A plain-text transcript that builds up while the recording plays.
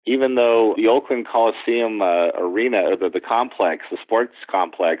even though the Oakland Coliseum arena, or the complex, the sports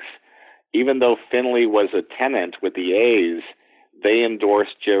complex, even though Finley was a tenant with the A's, they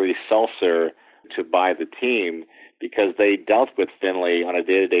endorsed Jerry Seltzer to buy the team because they dealt with Finley on a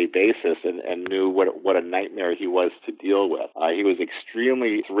day-to-day basis and knew what a nightmare he was to deal with. He was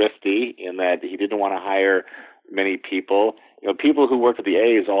extremely thrifty in that he didn't want to hire many people. People who worked at the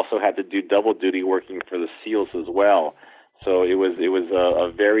A's also had to do double duty working for the Seals as well. So it was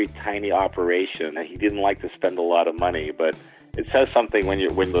a very tiny operation. He didn't like to spend a lot of money, but it says something when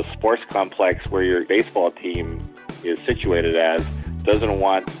the sports complex where your baseball team is situated as doesn't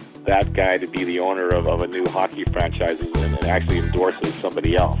want that guy to be the owner of a new hockey franchise and actually endorses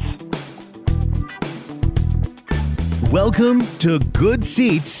somebody else. Welcome to Good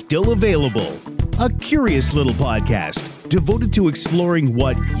Seats Still Available, a curious little podcast devoted to exploring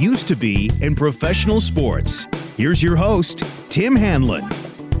what used to be in professional sports. Here's your host, Tim Hanlon.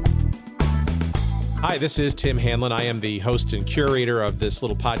 Hi, this is Tim Hanlon. I am the host and curator of this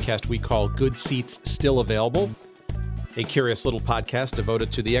little podcast we call Good Seats Still Available, a curious little podcast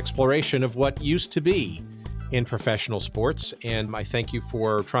devoted to the exploration of what used to be in professional sports. And I thank you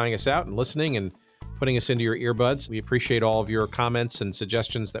for trying us out and listening and putting us into your earbuds. We appreciate all of your comments and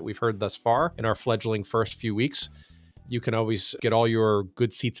suggestions that we've heard thus far in our fledgling first few weeks. You can always get all your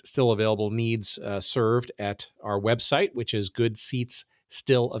Good Seats Still Available needs served at our website, which is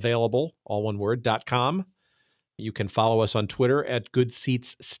goodseatsstillavailable, all one word, .com. You can follow us on Twitter at Good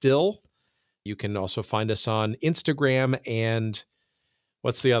Seats Still. You can also find us on Instagram and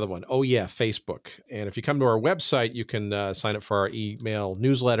what's the other one? Oh, yeah, Facebook. And if you come to our website, you can sign up for our email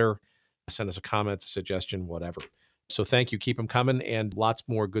newsletter, send us a comment, a suggestion, whatever. So thank you. Keep them coming, and lots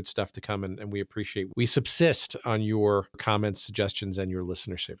more good stuff to come, and we appreciate it. We subsist on your comments, suggestions, and your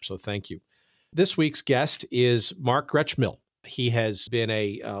listenership. So thank you. This week's guest is Mark Gretschmill. He has been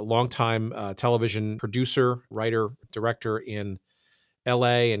a longtime television producer, writer, director in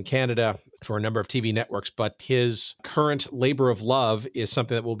LA and Canada for a number of TV networks, but his current labor of love is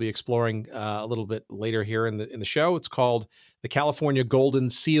something that we'll be exploring a little bit later here in the show. It's called The California Golden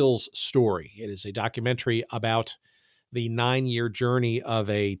Seals Story. It is a documentary about the 9-year journey of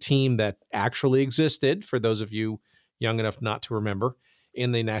a team that actually existed, for those of you young enough not to remember,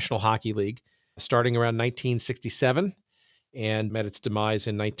 in the National Hockey League, starting around 1967 and met its demise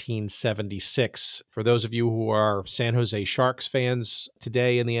in 1976. For those of you who are San Jose Sharks fans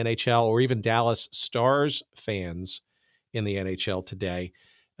today in the NHL, or even Dallas Stars fans in the NHL today,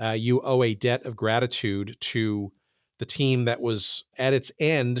 you owe a debt of gratitude to the team that was at its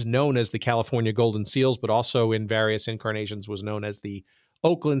end known as the California Golden Seals, but also in various incarnations was known as the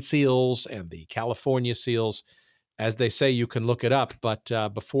Oakland Seals and the California Seals. As they say, you can look it up, but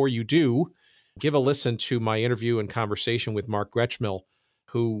before you do, give a listen to my interview and conversation with Mark Gretschmill,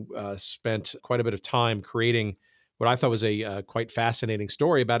 who spent quite a bit of time creating what I thought was a quite fascinating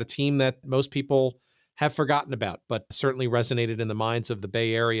story about a team that most people have forgotten about, but certainly resonated in the minds of the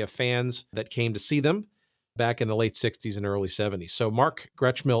Bay Area fans that came to see them back in the late 60s and early 70s. So Mark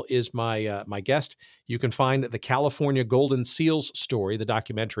Gretschmill is my guest. You can find the California Golden Seals Story, the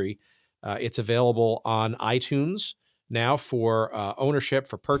documentary. It's available on iTunes now for ownership,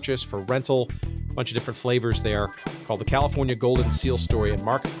 for purchase, for rental, a bunch of different flavors there, called the California Golden Seal Story. And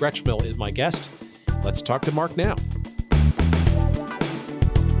Mark Gretschmill is my guest. Let's talk to Mark now.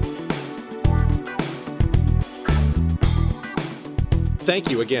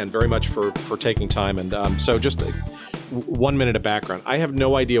 Thank you again very much for taking time. And so just 1 minute of background. I have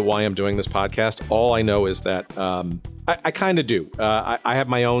no idea why I'm doing this podcast. All I know is that I kind of do. I have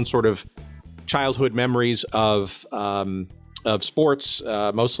my own sort of childhood memories of sports,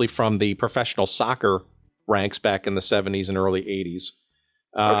 mostly from the professional soccer ranks back in the 70s and early 80s.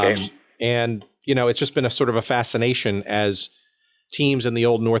 Okay. And, it's just been a sort of a fascination as teams in the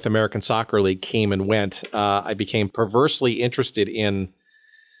old North American Soccer League came and went. I became perversely interested in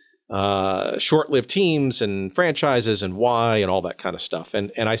short-lived teams and franchises and why and all that kind of stuff.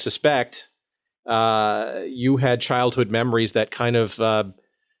 And I suspect you had childhood memories that kind of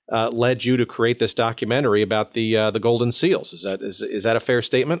led you to create this documentary about the Golden Seals. Is that a fair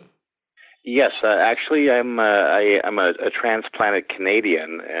statement? Yes, actually, I'm a transplanted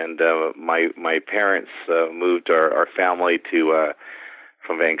Canadian, and my parents moved our family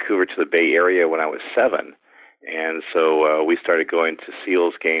from Vancouver to the Bay Area when I was 7, and so we started going to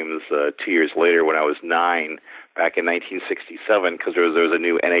Seals games 2 years later when I was 9, back in 1967, because there was a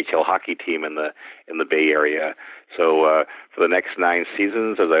new NHL hockey team in the Bay Area. So for the next 9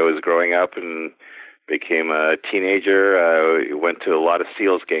 seasons, as I was growing up and became a teenager, went to a lot of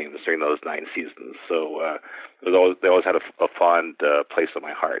Seals games during those 9 seasons. So they always had a fond place in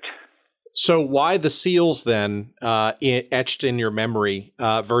my heart. So why the Seals then etched in your memory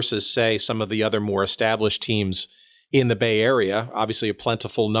versus, say, some of the other more established teams in the Bay Area? Obviously, a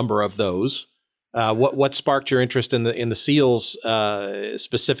plentiful number of those. What sparked your interest in the Seals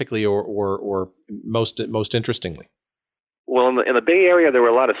specifically, or most interestingly? Well, in the Bay Area, there were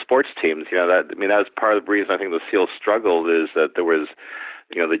a lot of sports teams. That was part of the reason I think the Seals struggled, is that there was,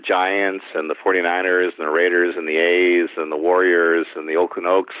 the Giants and the 49ers and the Raiders and the A's and the Warriors and the Oakland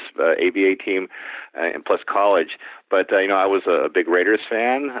Oaks ABA team, and plus college. But I was a big Raiders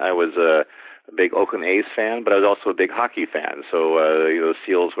fan. I was a big Oakland A's fan, but I was also a big hockey fan. So the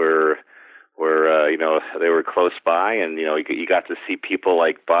Seals were they were close by, and you got to see people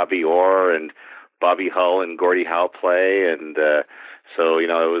like Bobby Orr and Bobby Hull and Gordie Howe play, and so it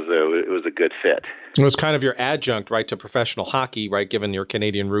was a good fit. It was kind of your adjunct, right, to professional hockey, right, given your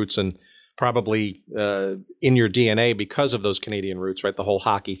Canadian roots and probably in your DNA because of those Canadian roots, right, the whole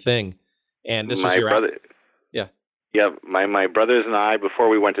hockey thing. And this was your brother. Yeah, my brothers and I, before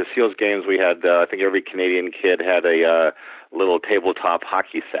we went to Seals games, we had I think every Canadian kid had a little tabletop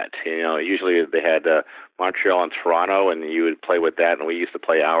hockey set. Usually they had Montreal and Toronto, and you would play with that, and we used to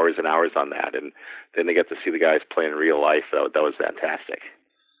play hours and hours on that, and then they get to see the guys play in real life. That was fantastic.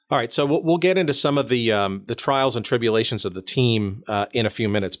 All right, so we'll get into some of the trials and tribulations of the team in a few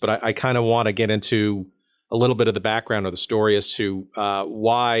minutes, but I kind of want to get into a little bit of the background of the story as to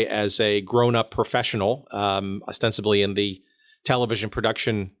why, as a grown-up professional, ostensibly in the television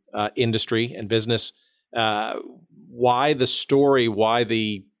production industry and business, why the story, why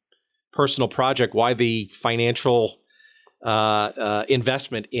the personal project, why the financial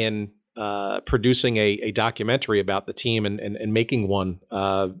investment in producing a documentary about the team and making one,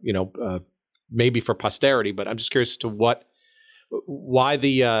 maybe for posterity. But I'm just curious as to why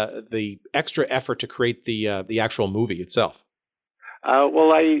the extra effort to create the actual movie itself.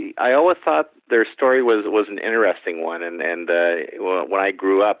 Well, I always thought their story was an interesting one, and when I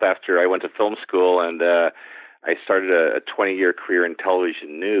grew up, after I went to film school, and I started a 20-year career in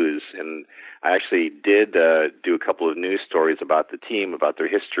television news, and I actually did do a couple of news stories about the team, about their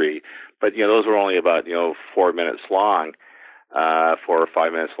history, but those were only about 4 minutes long, 4 or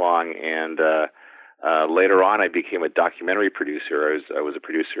 5 minutes long, and later on I became a documentary producer. I was a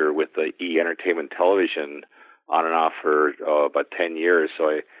producer with the E! Entertainment Television on and off for about 10 years, so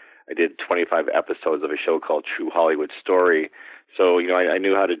I did 25 episodes of a show called True Hollywood Story. So I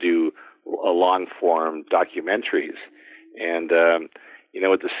knew how to do long form documentaries, and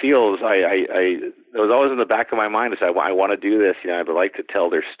with the Seals, it was always in the back of my mind, is I want to do this. I'd like to tell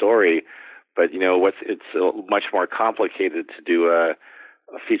their story, but it's much more complicated to do a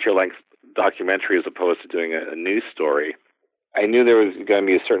feature length documentary as opposed to doing a news story. I knew there was going to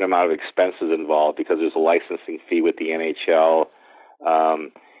be a certain amount of expenses involved because there's a licensing fee with the NHL.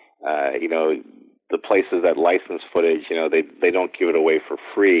 The places that license footage, they don't give it away for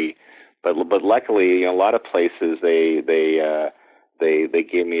free. But luckily, a lot of places they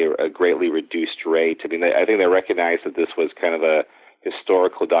gave me a greatly reduced rate. I mean, I think they recognized that this was kind of a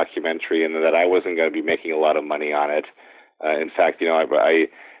historical documentary and that I wasn't going to be making a lot of money on it. In fact,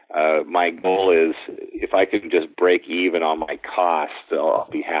 my goal is if I can just break even on my cost, I'll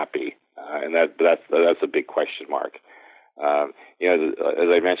be happy. And that's a big question mark. As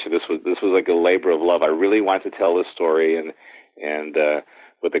I mentioned, this was like a labor of love. I really wanted to tell this story, and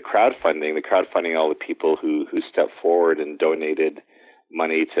with the crowdfunding all the people who stepped forward and donated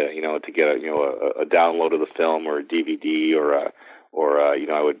money to get a download of the film or a DVD I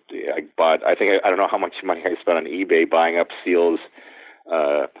don't know how much money I spent on eBay buying up Seals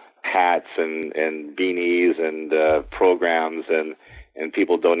hats and beanies and programs, and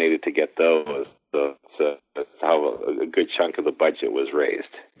people donated to get those. So that's how a good chunk of the budget was raised.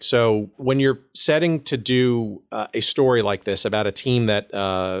 So when you're setting to do a story like this about a team that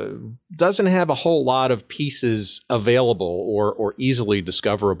doesn't have a whole lot of pieces available or easily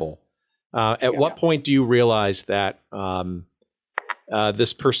discoverable, at what point do you realize that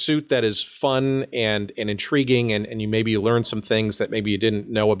this pursuit that is fun and intriguing, and you maybe learn some things that maybe you didn't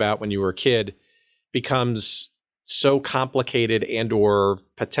know about when you were a kid, becomes so complicated and or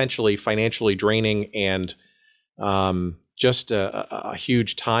potentially financially draining and just a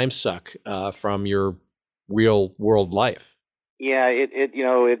huge time suck from your real world life? Yeah,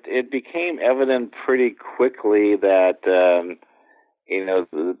 it became evident pretty quickly that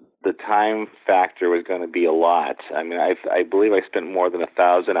the time factor was going to be a lot. I mean, I believe I spent more than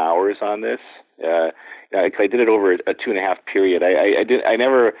 1,000 hours on this. I did it over a 2.5 period.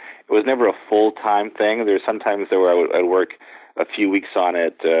 It was never a full-time thing. There's sometimes where I'd work a few weeks on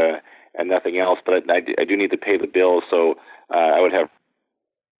it and nothing else, but I do need to pay the bills, so I would have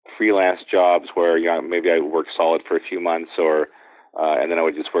freelance jobs where maybe I would work solid for a few months, and then I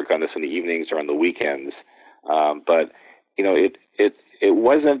would just work on this in the evenings or on the weekends. But it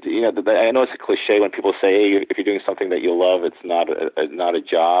wasn't. I know it's a cliche when people say, "Hey, if you're doing something that you love, it's not a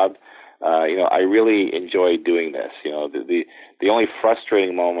job." I really enjoy doing this. The only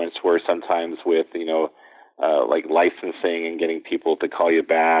frustrating moments were sometimes with like licensing and getting people to call you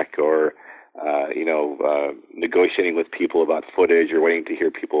back, or negotiating with people about footage, or waiting to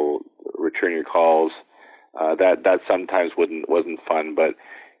hear people return your calls. That sometimes wasn't fun. But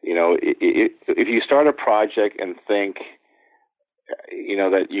if you start a project and think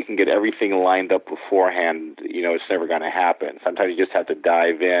that you can get everything lined up beforehand, it's never going to happen. Sometimes you just have to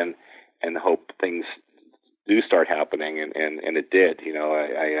dive in and hope things do start happening, and it did.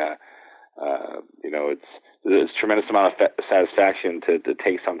 It's a tremendous amount of satisfaction to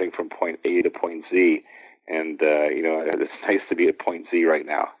take something from point A to point Z, and it's nice to be at point Z right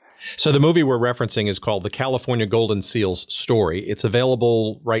now. So the movie we're referencing is called The California Golden Seals Story. It's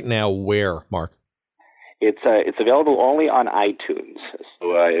available right now where, Mark? It's available only on iTunes.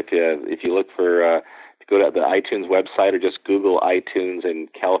 So if you look for go to the iTunes website or just Google iTunes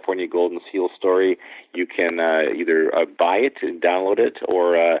and California Golden Seal Story, you can either buy it and download it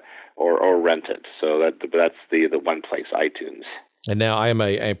or rent it. So that's the one place, iTunes. And now I am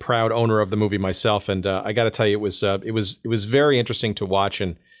a proud owner of the movie myself, and I got to tell you, it was very interesting to watch,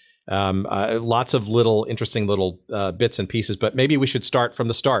 and lots of interesting little bits and pieces. But maybe we should start from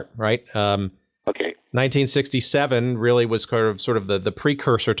the start, right? Okay. 1967 really was sort of the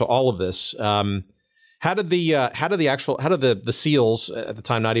precursor to all of this. How did the seals at the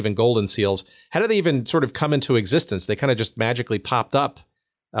time, not even golden seals, how did they even sort of come into existence? They kind of just magically popped up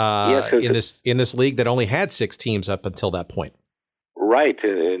in this league that only had 6 teams up until that point. Right.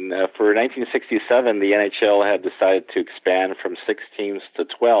 And for 1967, the NHL had decided to expand from 6 teams to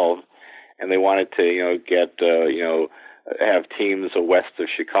 12, and they wanted to have teams west of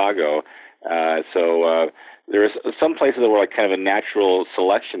Chicago. So there was some places that were like kind of a natural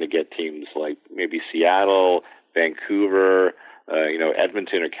selection to get teams, like maybe Seattle, Vancouver,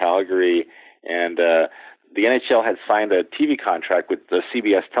 Edmonton or Calgary, and the NHL had signed a TV contract with the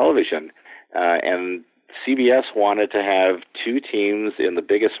CBS Television, and CBS wanted to have 2 teams in the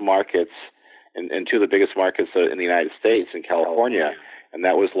biggest markets, and 2 of the biggest markets in the United States, in California, and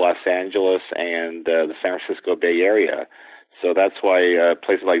that was Los Angeles and the San Francisco Bay Area. So that's why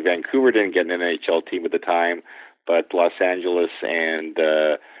places like Vancouver didn't get an NHL team at the time, but Los Angeles and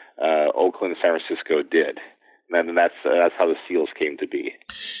Oakland, San Francisco did. And that's how the Seals came to be.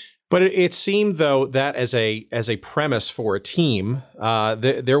 But it seemed, though, that as a premise for a team,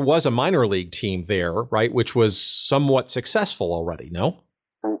 there was a minor league team there, right, which was somewhat successful already, no?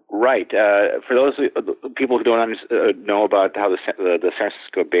 Right. For those people who don't know about how the San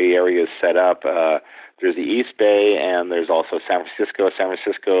Francisco Bay Area is set up, there's the East Bay, and there's also San Francisco. San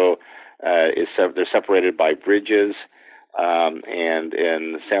Francisco they're separated by bridges, and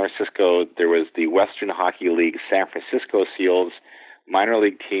in San Francisco there was the Western Hockey League San Francisco Seals minor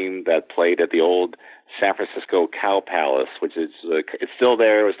league team that played at the old San Francisco Cow Palace, which is it's still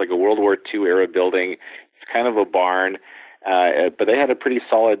there. It was like a World War II era building. It's kind of a barn, but they had a pretty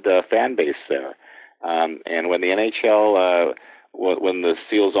solid fan base there. And when the NHL when the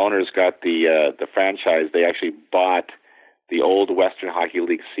Seals owners got the franchise, they actually bought the old Western Hockey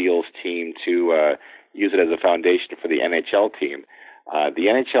League Seals team to use it as a foundation for the NHL team. The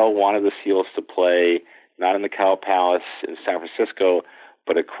NHL wanted the Seals to play not in the Cow Palace in San Francisco,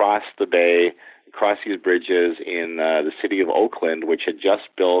 but across the bay, across these bridges in the city of Oakland, which had just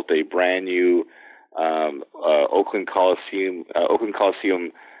built a brand new Oakland Coliseum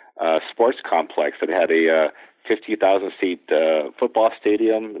sports complex that had a 50,000 seat football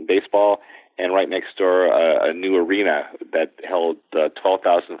stadium and baseball, and right next door a new arena that held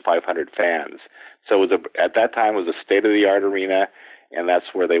 12,500 fans. So it was at that time it was a state of the art arena, and that's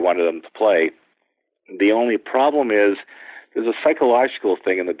where they wanted them to play. The only problem is there's a psychological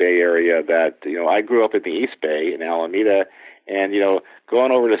thing in the Bay Area that I grew up in the East Bay in Alameda, and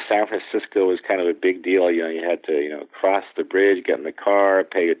going over to San Francisco was kind of a big deal. You had to cross the bridge, get in the car,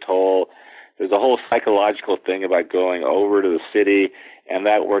 pay a toll. There's a whole psychological thing about going over to the city, and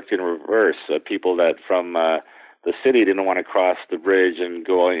that worked in reverse. People that from the city didn't want to cross the bridge and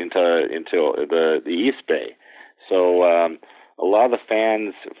go into the East Bay. So a lot of the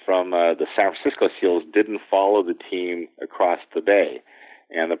fans from the San Francisco Seals didn't follow the team across the bay.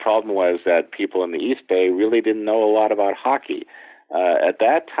 And the problem was that people in the East Bay really didn't know a lot about hockey. At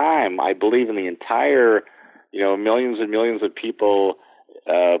that time, I believe in the entire, millions and millions of people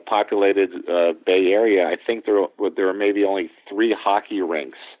populated Bay Area, I think there were maybe only 3 hockey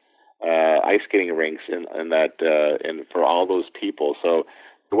rinks, ice skating rinks in for all those people. So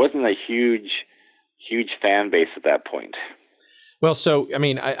there wasn't a huge fan base at that point. Well, so I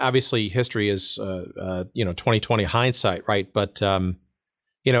mean, obviously, history is 20/20 hindsight, right? But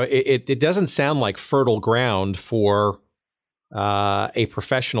it doesn't sound like fertile ground for a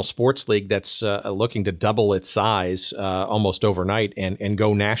professional sports league that's looking to double its size almost overnight and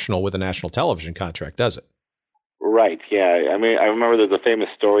go national with a national television contract, does it? Right. Yeah. I mean, I remember there's a famous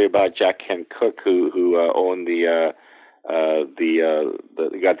story about Jack Kent Cooke, who owned he got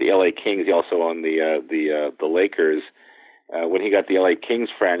the L.A. Kings. He also owned the Lakers. When he got the L.A. Kings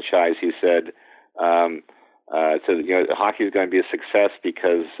franchise, he said, hockey is going to be a success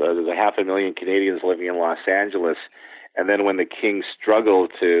because there's 500,000 Canadians living in Los Angeles. And then when the Kings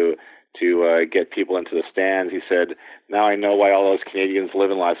struggled to get people into the stands, he said, now I know why all those Canadians live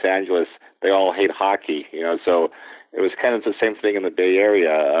in Los Angeles. They all hate hockey. So it was kind of the same thing in the Bay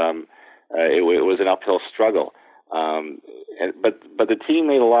Area. It was an uphill struggle. But the team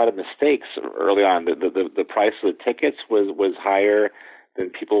made a lot of mistakes early on. The price of the tickets was higher than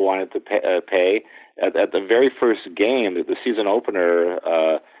people wanted to pay. At the very first game, the season opener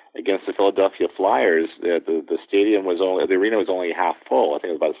against the Philadelphia Flyers, the stadium the arena was only half full. I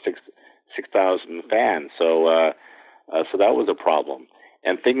think it was about 6,000 fans. So that was a problem.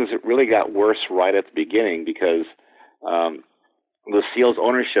 And things really got worse right at the beginning because the Seals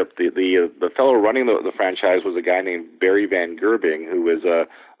ownership, the fellow running the franchise was a guy named Barry Van Gerbing, who was a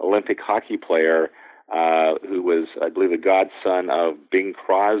Olympic hockey player, who was, I believe, the godson of Bing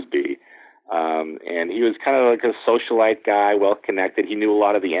Crosby. And he was kind of like a socialite guy, well-connected. He knew a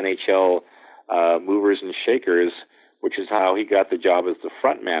lot of the NHL movers and shakers, which is how he got the job as the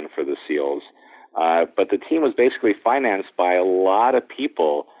front man for the Seals. But the team was basically financed by a lot of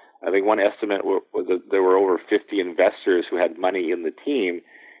people. I think one estimate was that there were over 50 investors who had money in the team.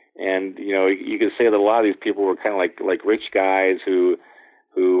 And, you could say that a lot of these people were kind of like rich guys who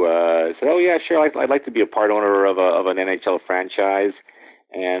said, oh, yeah, sure, I'd like to be a part owner of an NHL franchise.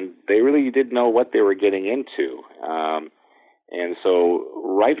 And they really didn't know what they were getting into. And so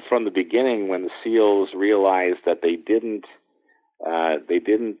right from the beginning, when the Seals realized that they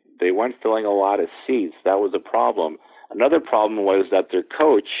weren't filling a lot of seats, that was a problem. Another problem was that their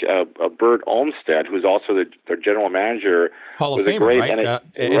coach, Bert Olmsted, who's also their general manager, Hall of Famer, right?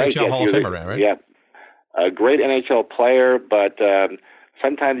 NHL Hall of Famer, right? Yeah, a great NHL player, but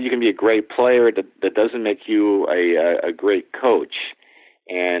sometimes you can be a great player that doesn't make you a great coach.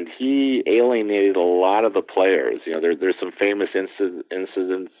 And he alienated a lot of the players. There's some famous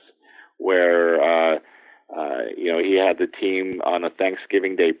incidents where he had the team on a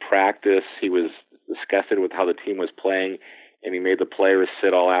Thanksgiving Day practice. He was disgusted with how the team was playing, and he made the players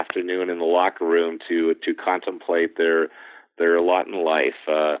sit all afternoon in the locker room to contemplate their lot in life.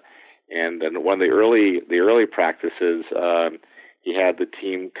 And then one of the early practices, he had the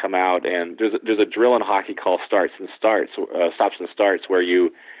team come out, and there's a drill in hockey called stops and starts, where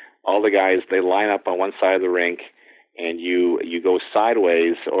all the guys, they line up on one side of the rink, and you go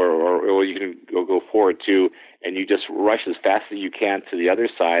sideways, or you can go forward too, and you just rush as fast as you can to the other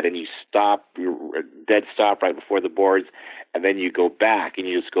side, and you dead stop right before the boards, and then you go back, and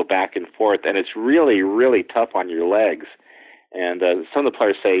you just go back and forth, and it's really, really tough on your legs. And some of the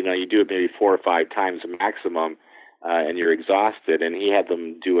players say, you do it maybe 4 or 5 times maximum, and you're exhausted. And he had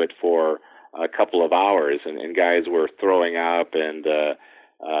them do it for a couple of hours, and guys were throwing up, and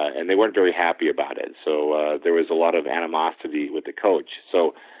they weren't very happy about it. So there was a lot of animosity with the coach.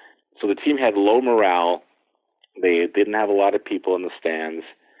 So the team had low morale. They didn't have a lot of people in the stands,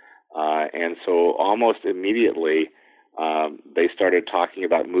 and so almost immediately they started talking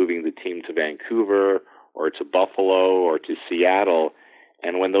about moving the team to Vancouver or to Buffalo or to Seattle.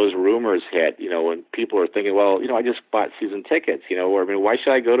 And when those rumors hit, when people are thinking, well, I just bought season tickets, why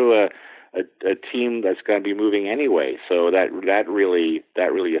should I go to a team that's going to be moving anyway? So that really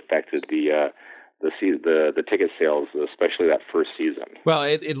affected the ticket sales, especially that first season. Well,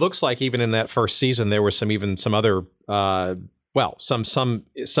 it looks like even in that first season there were some other some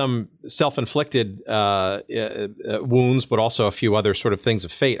self-inflicted wounds, but also a few other sort of things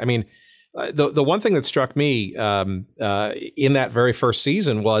of fate. I mean, the one thing that struck me in that very first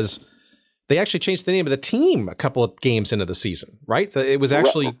season was they actually changed the name of the team a couple of games into the season, right? It was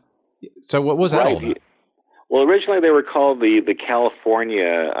actually. So what was that all about? Well, originally they were called the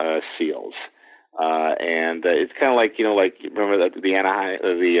California Seals, and it's kind of like remember the Anaheim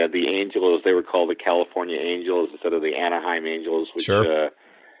the Angels, they were called the California Angels instead of the Anaheim Angels, which Sure.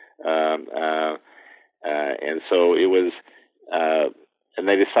 And so it was, and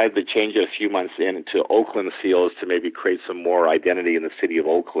they decided to change it a few months into Oakland Seals to maybe create some more identity in the city of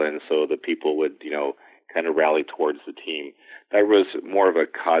Oakland, so that people would kind of rally towards the team. That was more of a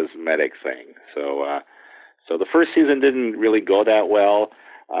cosmetic thing. So the first season didn't really go that well.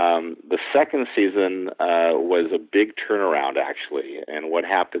 The second season was a big turnaround, actually. And what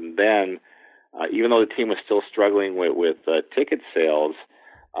happened then, even though the team was still struggling with ticket sales,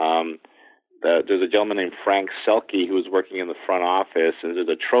 there's a gentleman named Frank Selke who was working in the front office, and there's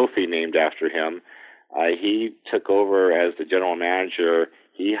a trophy named after him. He took over as the general manager.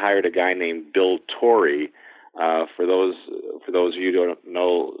 He hired a guy named Bill Torrey. For those of you who don't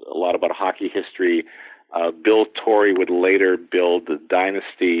know a lot about hockey history, Bill Torrey would later build the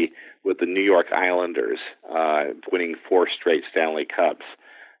dynasty with the New York Islanders, winning 4 straight Stanley Cups.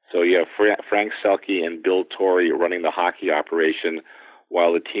 So you have Frank Selke and Bill Torrey running the hockey operation,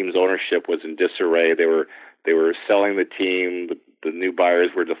 while the team's ownership was in disarray. They were selling the team. The new buyers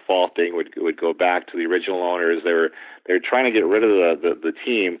were defaulting. Would go back to the original owners. They were trying to get rid of the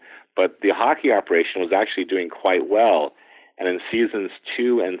team, but the hockey operation was actually doing quite well. And in seasons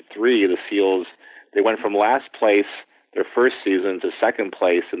 2 and 3, the Seals, they went from last place their first season to second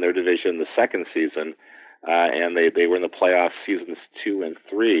place in their division the second season, and they were in the playoffs seasons 2 and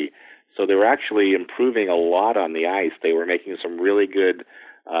 3. So they were actually improving a lot on the ice. They were making some really good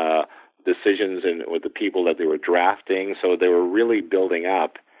decisions with the people that they were drafting. So they were really building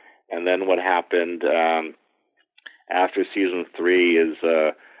up. And then what happened after season 3 is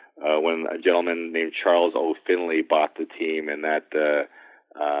when a gentleman named Charles O. Finley bought the team, and that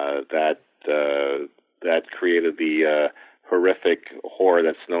created the horrific horror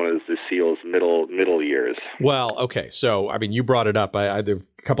that's known as the Seals' middle years. Well, okay. So, I mean, you brought it up. There are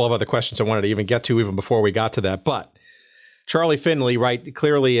a couple of other questions I wanted to even get to even before we got to that. But Charlie Finley, right,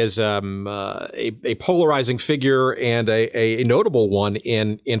 clearly is a polarizing figure and a notable one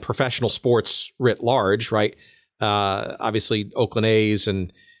in professional sports writ large, right? Obviously, Oakland A's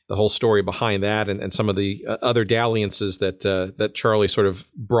and the whole story behind that, and some of the other dalliances that Charlie sort of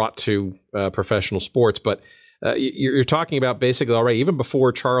brought to professional sports. But you're talking about basically already, even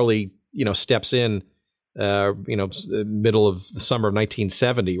before Charlie, steps in, middle of the summer of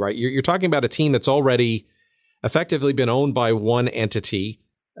 1970, right? You're talking about a team that's already effectively been owned by one entity,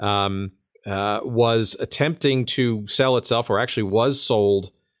 was attempting to sell itself, or actually was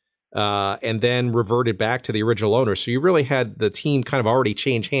sold, and then reverted back to the original owner. So you really had the team kind of already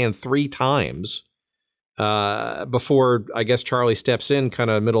change hand 3 times before, I guess, Charlie steps in kind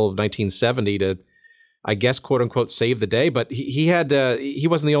of middle of 1970 to, I guess, quote unquote, save the day. But he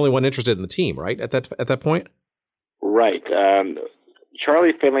wasn't the only one interested in the team, right? At that point. Right.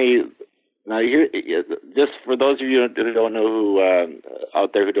 Charlie Finley. Now, just for those of you who don't know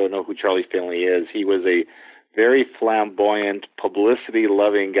out there who don't know who Charlie Finley is, he was a very flamboyant,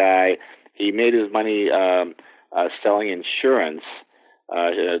 publicity-loving guy. He made his money selling insurance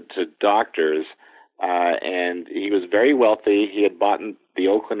to doctors, and he was very wealthy. He had bought the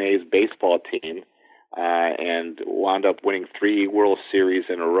Oakland A's baseball team and wound up winning 3 World Series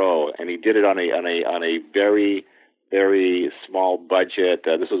in a row. And he did it on a very, very small budget.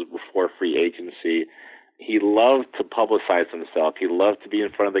 This was before free agency. He loved to publicize himself. He loved to be in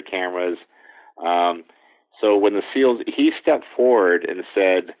front of the cameras. So when the Seals, he stepped forward and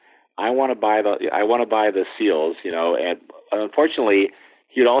said, "I want to buy the Seals," and unfortunately,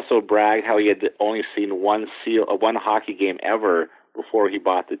 he'd also bragged how he had only seen one hockey game ever before he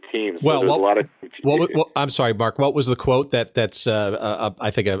bought the team. So well, a lot of. I'm sorry, Mark. What was the quote that's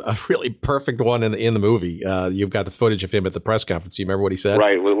I think a really perfect one in the movie? You've got the footage of him at the press conference. You remember what he said?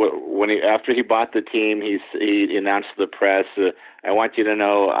 Right. When after he bought the team, he announced to the press, "I want you to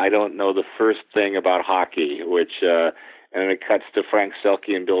know I don't know the first thing about hockey," which and then it cuts to Frank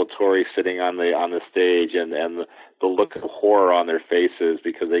Selke and Bill Torrey sitting on the stage, and the look of horror on their faces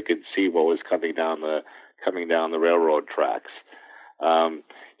because they could see what was coming down the railroad tracks. That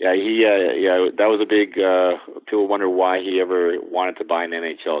was a big. People wonder why he ever wanted to buy an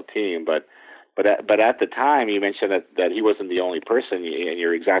NHL team, but at the time, you mentioned that he wasn't the only person, and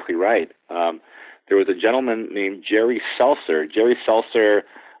you're exactly right. There was a gentleman named Jerry Seltzer. Jerry Seltzer,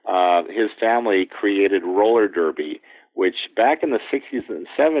 his family created roller derby, which back in the 60s and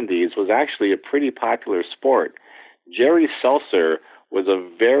 70s was actually a pretty popular sport. Jerry Seltzer was a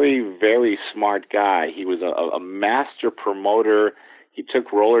very, very smart guy. He was a master promoter. He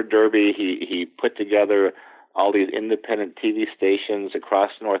took roller derby. He put together all these independent TV stations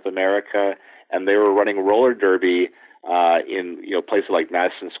across North America, and they were running roller derby in places like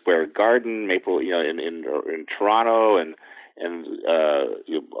Madison Square Garden, in Toronto, and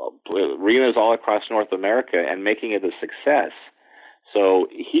arenas all across North America, and making it a success. So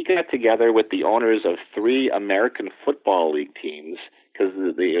he got together with the owners of 3 American Football League teams, because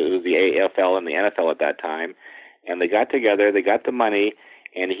it was the AFL and the NFL at that time, and they got together, they got the money,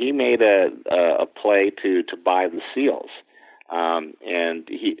 and he made a play to buy the Seals. And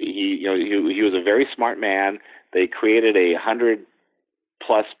he was a very smart man. They created a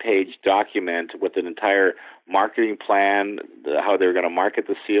 100-plus page document with an entire marketing plan, how they were going to market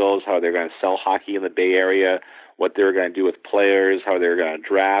the Seals, how they were going to sell hockey in the Bay Area, what they were going to do with players, how they were going to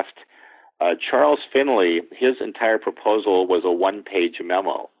draft. Charles Finley, his entire proposal was a 1-page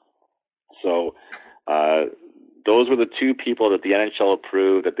memo. So those were the 2 people that the NHL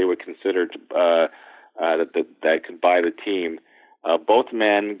approved that they would consider that could buy the team. Both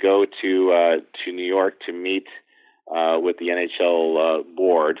men go to New York to meet with the NHL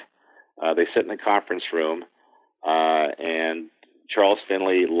board. They sit in a conference room, and Charles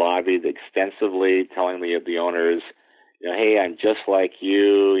Finley lobbied extensively, telling the owners, hey, I'm just like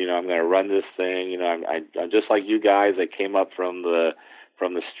you. I'm going to run this thing. I'm just like you guys. I came up from the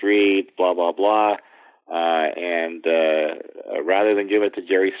street. Blah blah blah. And rather than give it to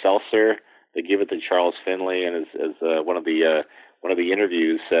Jerry Seltzer, they give it to Charles Finley. And as one of the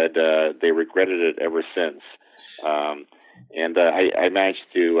interviews said, they regretted it ever since. And I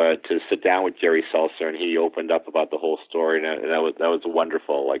managed to sit down with Jerry Seltzer, and he opened up about the whole story, and that was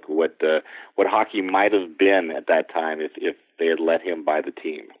wonderful. Like what hockey might have been at that time if they had let him buy the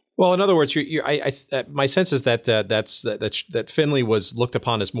team. Well, in other words, my sense is that Finley was looked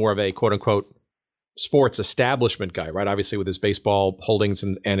upon as more of a quote unquote sports establishment guy, right? Obviously, with his baseball holdings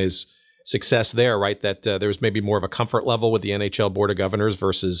and his success there, right? That there's maybe more of a comfort level with the NHL Board of Governors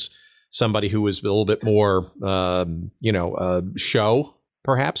versus somebody who was a little bit more, show,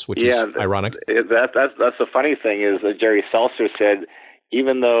 perhaps, which is ironic. That's the funny thing is that Jerry Seltzer said,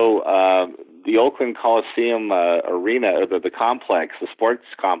 even though the Oakland Coliseum arena, or the complex, the sports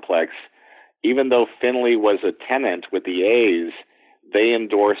complex, even though Finley was a tenant with the A's, they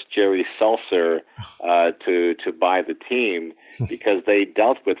endorsed Jerry Seltzer to buy the team because they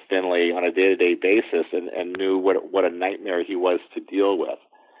dealt with Finley on a day-to-day basis and knew what a nightmare he was to deal with.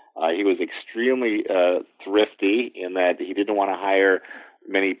 He was extremely thrifty in that he didn't want to hire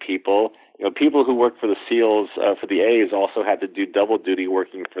many people. People who worked for the Seals, for the A's, also had to do double duty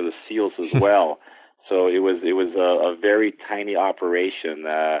working for the Seals as well. So it was a very tiny operation.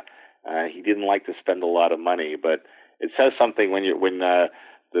 He didn't like to spend a lot of money, but it says something when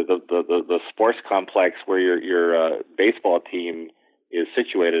the sports complex where your baseball team is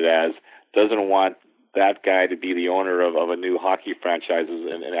situated as doesn't want that guy to be the owner of a new hockey franchise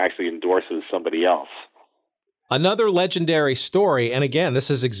and actually endorses somebody else. Another legendary story, and again, this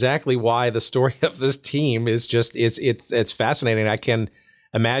is exactly why the story of this team is just it's fascinating. I can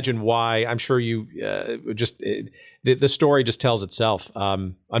imagine why. I'm sure you the story just tells itself.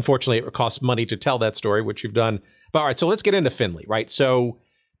 Unfortunately, it costs money to tell that story, which you've done. But all right, so let's get into Finley, right? So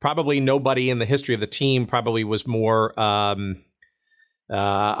probably nobody in the history of the team probably was more,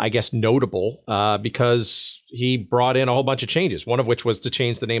 I guess, notable because he brought in a whole bunch of changes. One of which was to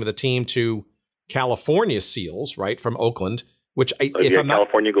change the name of the team to California Seals, right, from Oakland, which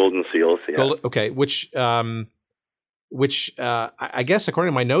California Golden Seals. Yeah. Okay, which I guess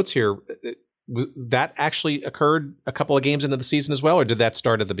according to my notes here, that actually occurred a couple of games into the season as well, or did that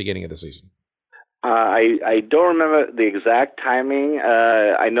start at the beginning of the season? I don't remember the exact timing.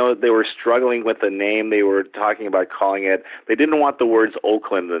 I know they were struggling with the name. They were talking about calling it. They didn't want the words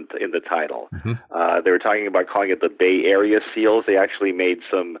Oakland in the title. Mm-hmm. They were talking about calling it the Bay Area Seals. They actually made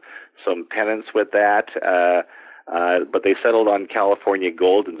some pennants with that, but they settled on California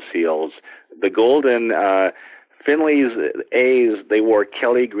Golden Seals. The Golden, Finley's A's, they wore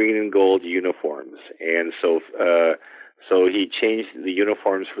Kelly green and gold uniforms, and so he changed the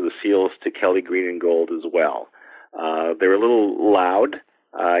uniforms for the Seals to Kelly green and gold as well. They were a little loud.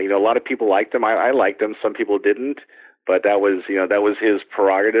 A lot of people liked them. I liked them. Some people didn't, but that was his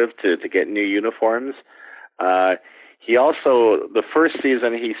prerogative to get new uniforms. He also, the first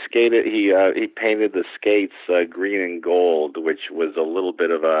season he skated, he painted the skates green and gold, which was a little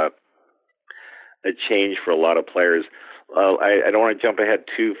bit of a change for a lot of players. I don't want to jump ahead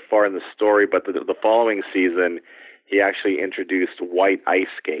too far in the story, but the following season, he actually introduced white ice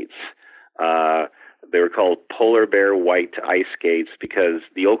skates. They were called Polar Bear white ice skates because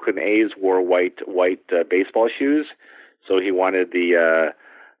the Oakland A's wore white baseball shoes. So he wanted the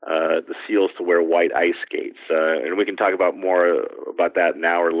the Seals to wear white ice skates, and we can talk about more about that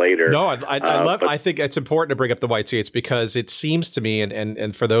now or later. No, I think it's important to bring up the white skates because it seems to me,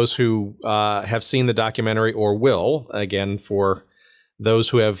 and for those who have seen the documentary or will, again, for those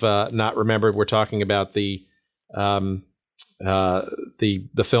who have not remembered, we're talking about the film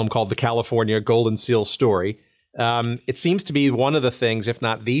called The California Golden Seal Story. It seems to be one of the things, if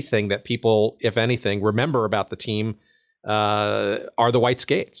not the thing, that people, if anything, remember about the team are the white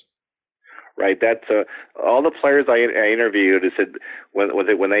skates. Right. That's all the players I interviewed said when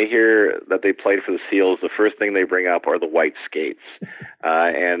they hear that they played for the Seals, the first thing they bring up are the white skates.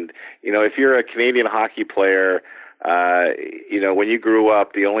 And if you're a Canadian hockey player, when you grew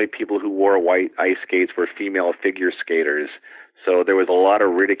up, the only people who wore white ice skates were female figure skaters. So there was a lot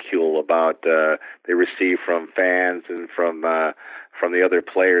of ridicule about they received from fans and from the other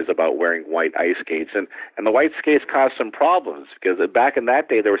players about wearing white ice skates. And the white skates caused some problems because back in that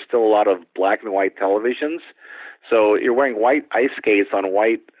day there was still a lot of black and white televisions. So you're wearing white ice skates on the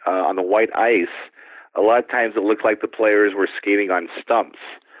white ice. A lot of times it looked like the players were skating on stumps.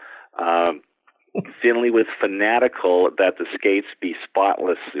 Finley was fanatical that the skates be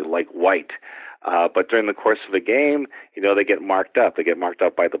spotless, like white. But during the course of the game, they get marked up. They get marked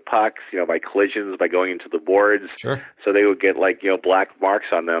up by the pucks, by collisions, by going into the boards. Sure. So they would get black marks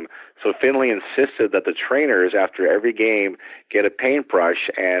on them. So Finley insisted that the trainers, after every game, get a paintbrush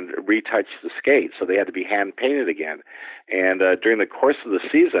and retouch the skates. So they had to be hand painted again. And during the course of the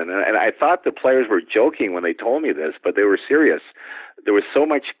season, and I thought the players were joking when they told me this, but they were serious. There was so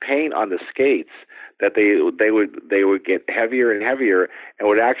much paint on the skates that they would get heavier and heavier, and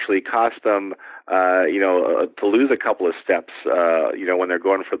would actually cost them, to lose a couple of steps, when they're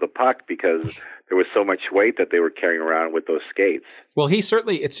going for the puck because there was so much weight that they were carrying around with those skates. Well,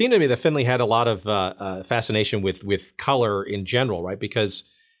 it seemed to me that Finley had a lot of fascination with color in general, right? Because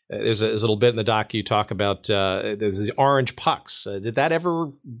there's a little bit in the doc you talk about there's these orange pucks. Did that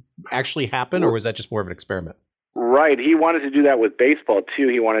ever actually happen, or was that just more of an experiment? Right. He wanted to do that with baseball, too.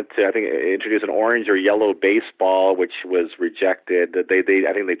 He wanted to, I think, introduce an orange or yellow baseball, which was rejected. I think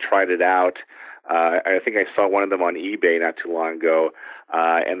they tried it out. I think I saw one of them on eBay not too long ago.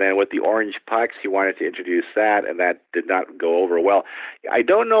 And then with the orange pucks, he wanted to introduce that, and that did not go over well. I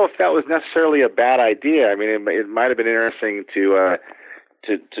don't know if that was necessarily a bad idea. I mean, it might have been interesting to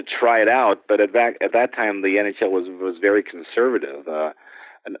try it out, but at that time, the NHL was very conservative.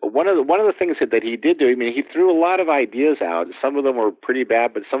 And one of the things that he did do, I mean, he threw a lot of ideas out. Some of them were pretty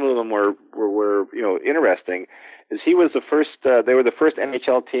bad, but some of them were interesting. Is he was the first? They were the first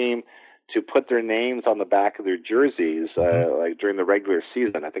NHL team to put their names on the back of their jerseys, like during the regular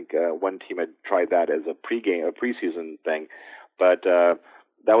season. I think one team had tried that as a preseason thing, but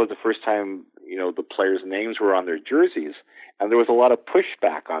that was the first time the players' names were on their jerseys, and there was a lot of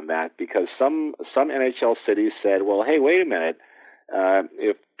pushback on that because some NHL cities said, "Well, hey, wait a minute."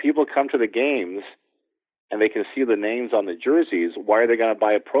 If people come to the games and they can see the names on the jerseys, why are they going to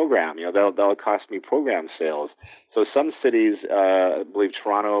buy a program? That'll cost me program sales. So some cities, I believe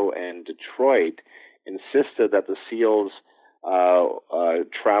Toronto and Detroit, insisted that the Seals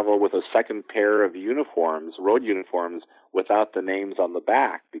travel with a second pair of uniforms, road uniforms, without the names on the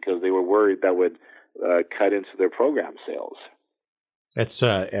back because they were worried that would cut into their program sales. It's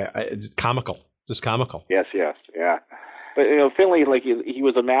comical, just comical. Yes, yeah. But Finley, he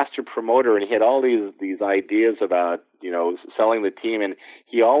was a master promoter, and he had all these ideas about selling the team, and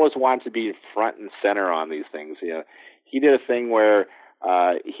he always wanted to be front and center on these things. He did a thing where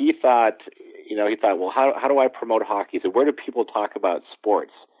he thought, well, how do I promote hockey? He said, where do people talk about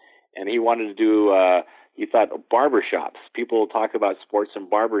sports? And he wanted to do, he thought barbershops. People talk about sports in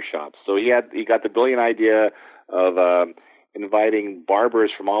barbershops. So he got the brilliant idea of inviting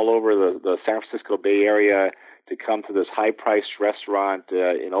barbers from all over the San Francisco Bay Area to come to this high-priced restaurant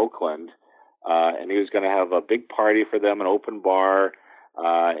in Oakland, and he was going to have a big party for them, an open bar,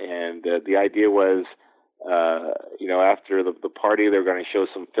 and the idea was, after the party, they were going to show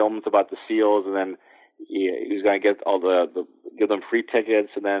some films about the Seals, and then he was going to get give them free tickets,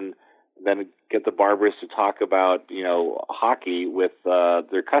 and then get the barbers to talk about hockey with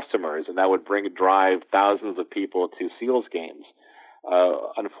their customers, and that would drive thousands of people to Seals games.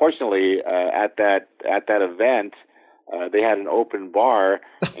 Unfortunately, at that event, they had an open bar,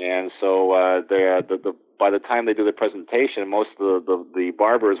 and so by the time they did the presentation, most of the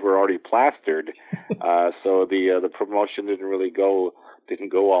barbers were already plastered. So the promotion didn't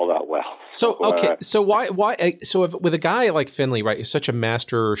go all that well. So okay, so why? So with a guy like Finley, right? He's such a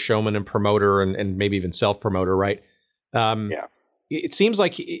master showman and promoter, and maybe even self-promoter, right? Yeah. It seems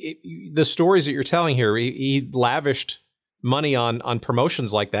like the stories that you're telling here, he lavished money on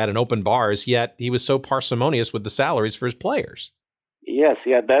promotions like that and open bars, yet he was so parsimonious with the salaries for his players. Yes,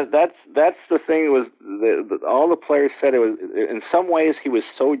 yeah, that's the thing. Was all the players said it was, in some ways he was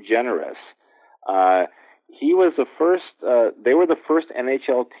so generous. He was the first. They were the first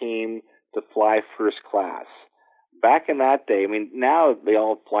NHL team to fly first class. Back in that day, I mean, now they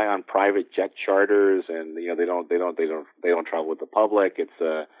all fly on private jet charters, and they don't travel with the public. It's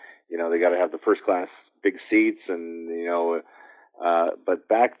they got to have the first class big seats, and but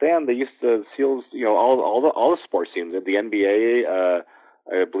back then they used to SEALs, all the sports teams, the NBA,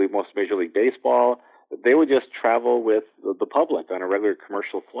 I believe most Major League Baseball, they would just travel with the public on a regular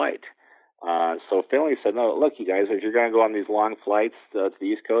commercial flight. So Finley said, "No, look, you guys, if you're going to go on these long flights to the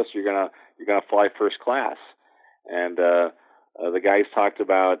East Coast, you're gonna fly first class." And the guys talked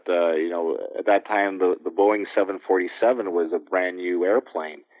about, at that time the Boeing 747 was a brand new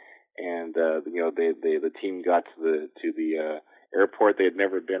airplane, and the team got to the airport. They had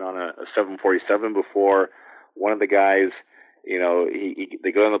never been on a 747 before. One of the guys,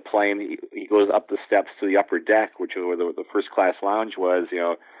 they go on the plane. He goes up the steps to the upper deck, which is where the first class lounge was.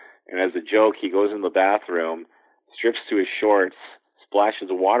 And as a joke, he goes in the bathroom, strips to his shorts,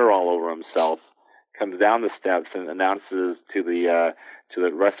 splashes water all over himself, comes down the steps and announces to the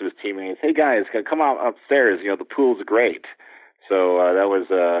rest of his teammates, "Hey guys, come on upstairs. The pool's great." So that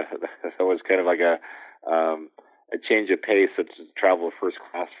was kind of like a change of pace to travel first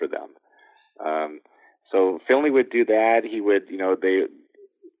class for them. So Finley would do that. He would,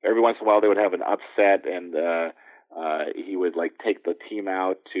 every once in a while they would have an upset, and he would take the team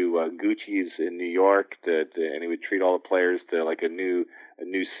out to Gucci's in New York, and he would treat all the players to a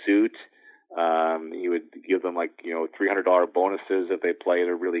new suit. He would give them $300 bonuses if they played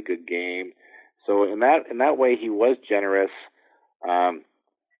a really good game. So in that way he was generous.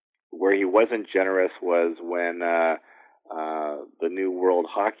 Where he wasn't generous was when the new World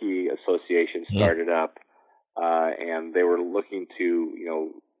Hockey Association started up, and they were looking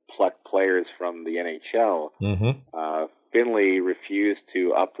to pluck players from the NHL. Mm-hmm. Finley refused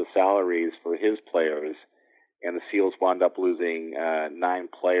to up the salaries for his players, and the SEALs wound up losing 9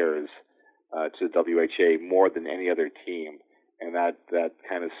 players to the WHA, more than any other team, and that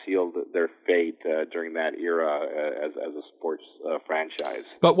kind of sealed their fate during that era as a sports franchise.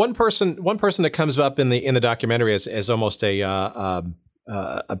 But one person that comes up in the documentary as almost a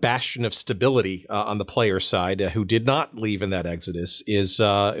bastion of stability on the player side, who did not leave in that exodus, is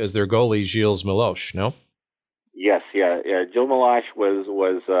their goalie Gilles Meloche. No. Yes, yeah. Gilles Meloche was.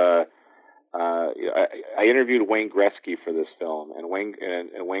 I interviewed Wayne Gretzky for this film, and Wayne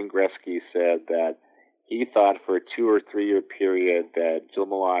Gretzky said that he thought for a 2 or 3 year period that Gilles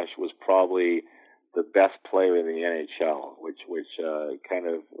Meloche was probably the best player in the NHL, which kind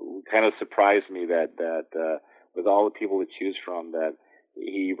of surprised me that with all the people to choose from, that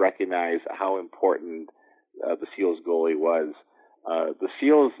he recognized how important the SEALs goalie was. The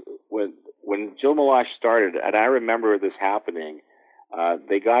SEALs, when Gilles Meloche started, and I remember this happening.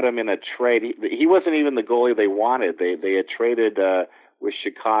 They got him in a trade. He wasn't even the goalie they wanted. They had traded with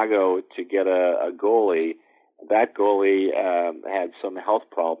Chicago to get a goalie. That goalie had some health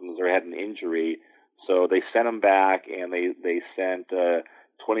problems or had an injury, so they sent him back, and they sent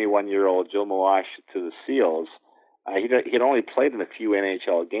 21-year-old Gilles Meloche to the SEALs. He'd only played in a few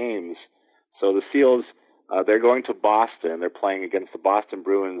NHL games, so the SEALs, they're going to Boston. They're playing against the Boston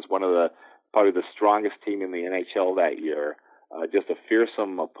Bruins, probably the strongest team in the NHL that year. Just a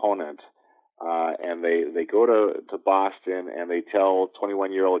fearsome opponent, and they go to Boston, and they tell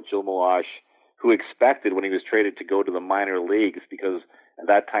 21-year-old Gilles Meloche, who expected when he was traded to go to the minor leagues, because at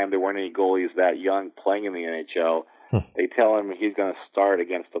that time there weren't any goalies that young playing in the NHL. They tell him he's going to start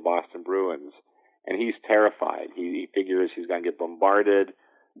against the Boston Bruins, and he's terrified. He figures he's going to get bombarded,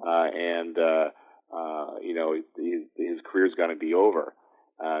 and his career's going to be over.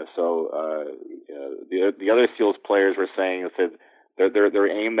 The other SEALs players were saying that their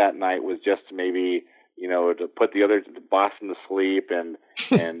aim that night was just to maybe to put the other Boston to sleep and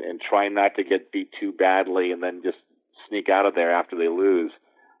try not to get beat too badly, and then just sneak out of there after they lose.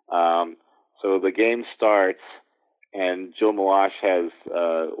 So the game starts, and Gilles Meloche has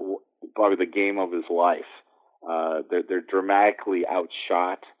probably the game of his life. They're dramatically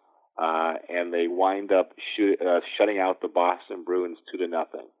outshot. And they wind up shutting out the Boston Bruins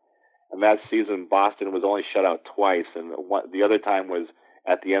 2-0. And that season, Boston was only shut out twice, and the other time was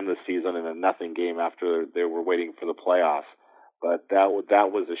at the end of the season in a nothing game after they were waiting for the playoffs. But that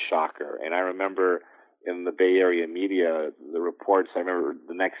was a shocker. And I remember in the Bay Area media, the reports. I remember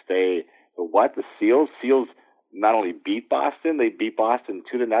the next day, the SEALs not only beat Boston, they beat Boston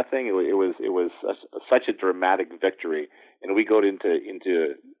 2-0. It was such a dramatic victory, and we go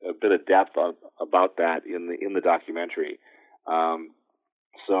into a bit of depth about that in the documentary.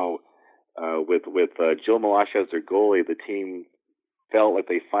 With Joe Malacha as their goalie, the team felt like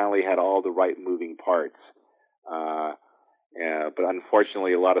they finally had all the right moving parts. But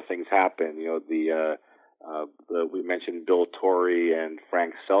unfortunately, a lot of things happened. We mentioned Bill Torrey and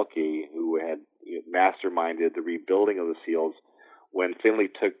Frank Selke, who had masterminded the rebuilding of the Seals. When Finley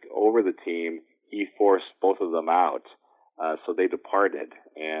took over the team, he forced both of them out, so they departed.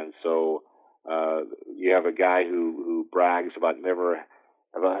 And so you have a guy who brags about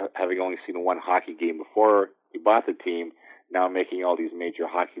having only seen one hockey game before he bought the team, now making all these major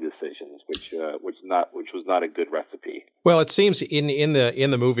hockey decisions, which was not a good recipe. Well, it seems in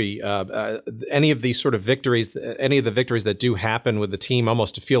the movie, any of these sort of victories, any of the victories that do happen with the team,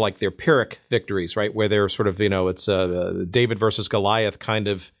 almost feel like they're Pyrrhic victories, right? Where they're sort of it's David versus Goliath kind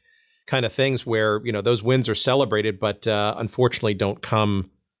of things, where those wins are celebrated, but unfortunately don't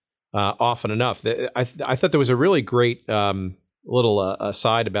come often enough. I thought there was a really great little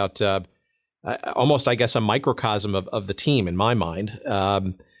aside about. Almost, I guess, a microcosm of the team, in my mind,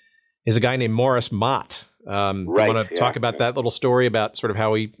 is a guy named Morris Mott. Do you want to talk about that little story about sort of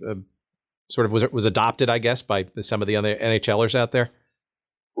how he sort of was adopted, I guess, by some of the other NHLers out there?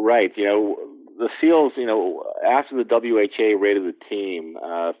 Right. The Seals, after the WHA rated the team,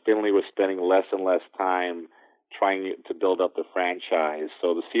 Finley was spending less and less time trying to build up the franchise.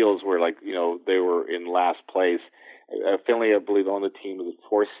 So the Seals were they were in last place. Finley, I believe, owned the team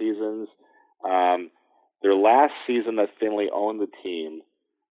for 4 seasons. Their last season that Finley owned the team,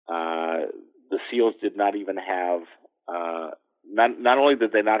 the Seals did not even have, not only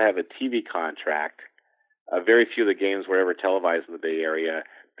did they not have a TV contract, very few of the games were ever televised in the Bay Area,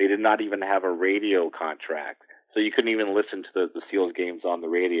 they did not even have a radio contract. So you couldn't even listen to the Seals games on the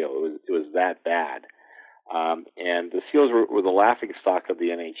radio. It was that bad. And the Seals were the laughingstock of the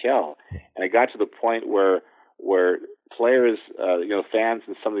NHL. And it got to the point where players, fans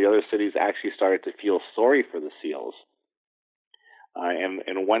in some of the other cities actually started to feel sorry for the Seals.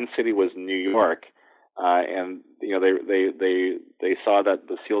 And one city was New York, and they saw that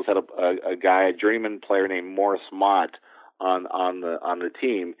the Seals had a journeyman player named Morris Mott on the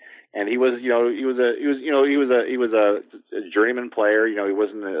team, and he was a journeyman player. He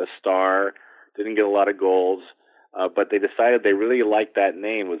wasn't a star, didn't get a lot of goals, but they decided they really liked that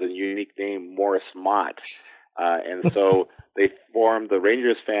name. It was a unique name, Morris Mott. And so the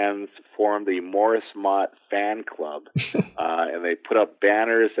Rangers fans formed the Morris Mott Fan Club, and they put up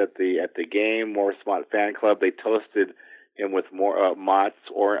banners at the game, Morris Mott Fan Club. They toasted him with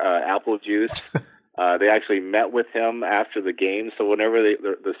Mott's or apple juice. They actually met with him after the game. So whenever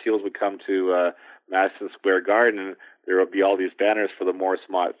the Seals would come to Madison Square Garden, there would be all these banners for the Morris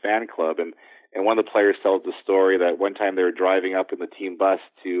Mott Fan Club. And one of the players tells the story that one time they were driving up in the team bus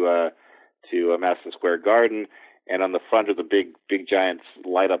to Madison Square Garden, and on the front of the big giant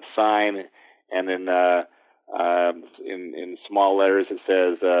light up sign, and then in small letters it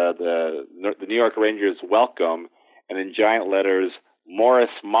says the New York Rangers welcome, and in giant letters Morris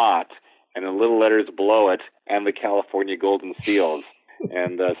Mott, and in little letters below it, and the California Golden Seals.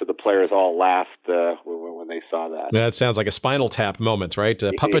 And so the players all laughed when they saw that. That sounds like a Spinal Tap moment, right?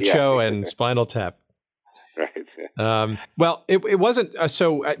 A puppet show and Spinal Tap. Right. Well, it wasn't.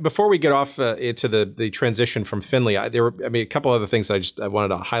 So before we get off into the transition from Finley, there were a couple other things I wanted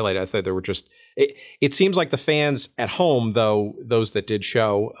to highlight. I thought there were just. It seems like the fans at home, though, those that did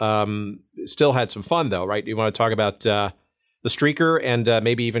show, still had some fun, though, right? You want to talk about the Streaker and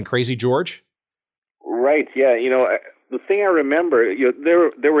maybe even Crazy George? Right. Yeah. The thing I remember,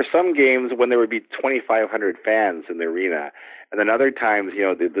 there were some games when there would be 2,500 fans in the arena. And then other times,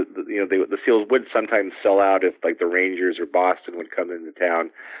 the Seals would sometimes sell out if like the Rangers or Boston would come into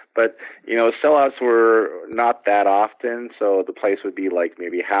town. But, sellouts were not that often. So the place would be like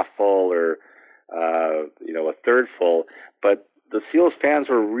maybe half full or, a third full. But the Seals fans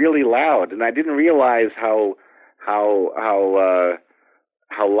were really loud. And I didn't realize how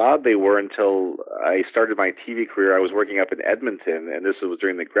loud they were until I started my TV career. I was working up in Edmonton, and this was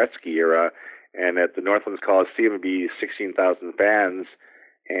during the Gretzky era. And at the Northlands Coliseum, it would be 16,000 fans,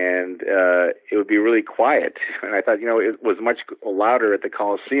 and it would be really quiet. And I thought, it was much louder at the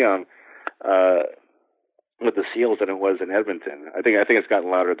Coliseum with the Seals than it was in Edmonton. I think it's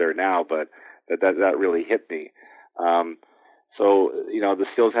gotten louder there now, but that really hit me. So the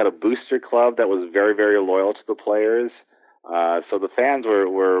Seals had a booster club that was very, very loyal to the players. So the fans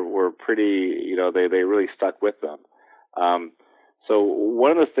were pretty, they really stuck with them. So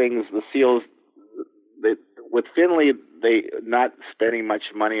one of the things the Seals, with Finley, they not spending much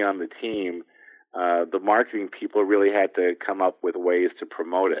money on the team, the marketing people really had to come up with ways to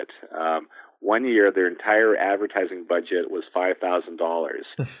promote it. One year, their entire advertising budget was $5,000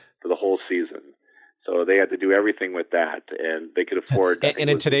 for the whole season. So they had to do everything with that, and they could afford. And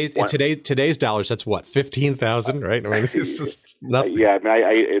in today's dollars, that's what, 15,000, right? I mean, it's just nothing. Yeah, I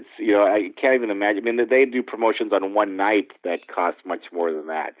mean, it's I can't even imagine. I mean, they do promotions on one night that cost much more than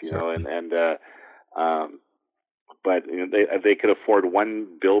that, but they could afford one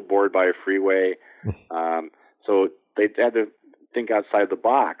billboard by a freeway, so they had to think outside the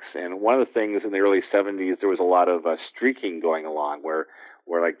box. And one of the things in the early 70s, there was a lot of streaking going along, where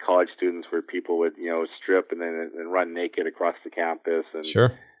like college students, where people would strip and then run naked across the campus, and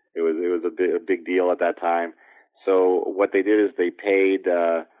sure, it was a big deal at that time. So what they did is they paid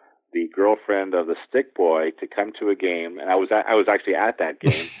the girlfriend of the stick boy to come to a game, and I was actually at that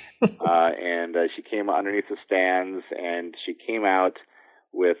game, and she came underneath the stands, and she came out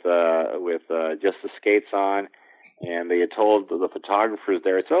with just the skates on. And they had told the photographers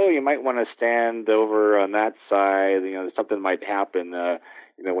there, "Oh, you might want to stand over on that side. Something might happen.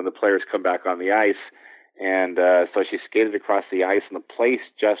 When the players come back on the ice." And so she skated across the ice, and the place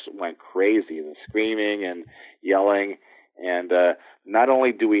just went crazy, and screaming and yelling. And not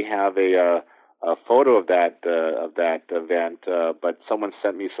only do we have a photo of that event, but someone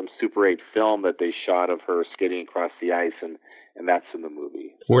sent me some Super 8 film that they shot of her skating across the ice, and that's in the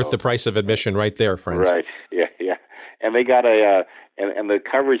movie. Worth the price of admission, right there, friends. Right? Yeah. And they got and the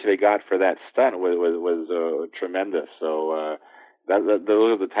coverage they got for that stunt was tremendous. So those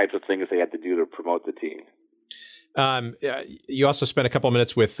are the types of things they had to do to promote the team. You also spent a couple of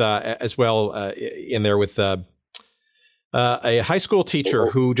minutes with as well in there with a high school teacher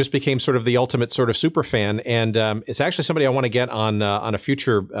who just became sort of the ultimate sort of super fan, and it's actually somebody I want to get on a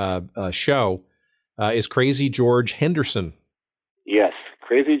future show. Is Crazy George Henderson? Yes,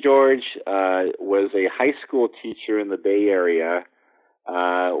 Crazy George was a high school teacher in the Bay Area.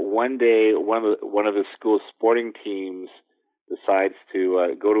 One day, one of his school's sporting teams decides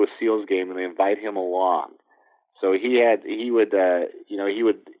to go to a Seals game, and they invite him along. So he would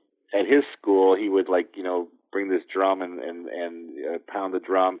at his school, he would bring this drum and pound the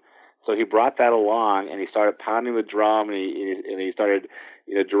drum. So he brought that along, and he started pounding the drum, and he started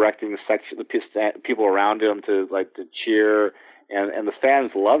directing the people around him to cheer, and the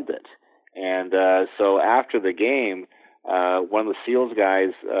fans loved it. And so after the game, one of the Seals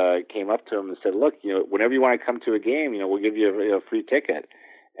guys came up to him and said, "Look, whenever you want to come to a game, we'll give you a free ticket."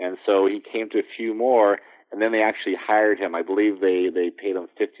 And so he came to a few more, and then they actually hired him. I believe they paid him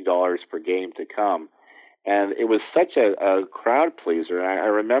 $50 per game to come. And it was such a crowd pleaser. And I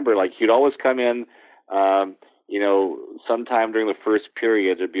remember, he'd always come in, sometime during the first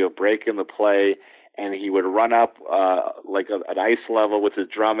period, there'd be a break in the play, and he would run up at ice level with his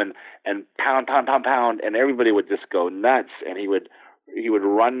drum and pound, pound, pound, pound, and everybody would just go nuts. And he would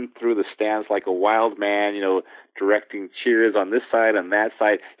run through the stands like a wild man, directing cheers on this side and that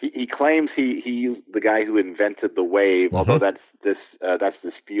side. He claims he's the guy who invented the wave, although that's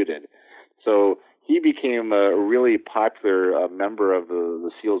disputed. So he became a really popular member of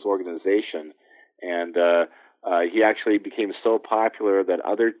the Seals organization, and he actually became so popular that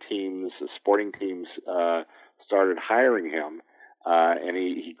other teams, sporting teams, started hiring him, and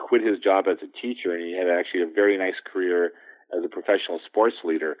he quit his job as a teacher, and he had actually a very nice career as a professional sports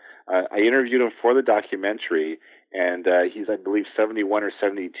leader. I interviewed him for the documentary, and he's, I believe, 71 or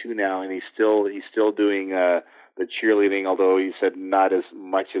 72 now, and he's still doing the cheerleading, although he said not as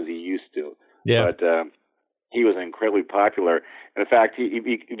much as he used to. Yeah. But he was incredibly popular. And in fact, he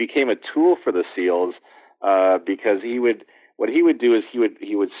became a tool for the Seals because what he would do is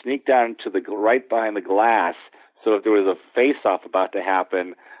he would sneak down to the right behind the glass. So if there was a face-off about to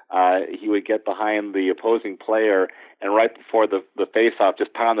happen, he would get behind the opposing player, and right before the face-off,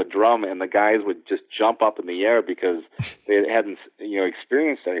 just pound the drum, and the guys would just jump up in the air because they hadn't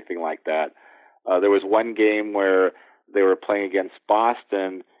experienced anything like that. There was one game where they were playing against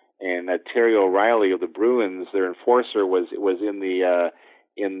Boston, and Terry O'Reilly of the Bruins, their enforcer, was in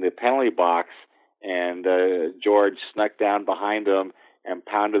the penalty box, and George snuck down behind him and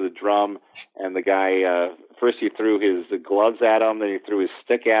pounded the drum. And the guy first he threw his gloves at him, then he threw his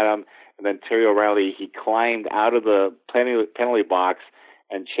stick at him, and then Terry O'Reilly he climbed out of the penalty box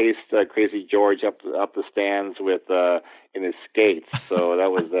and chased Crazy George up the stands with in his skates. So that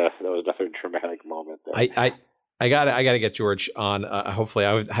was another dramatic moment there. I got to get George on. Hopefully,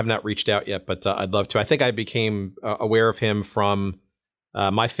 I have not reached out yet, but I'd love to. I think I became aware of him from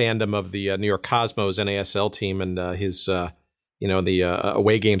my fandom of the New York Cosmos NASL team and his the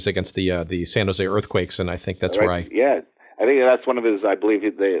away games against the San Jose Earthquakes, and I think that's where I think that's one of his. I believe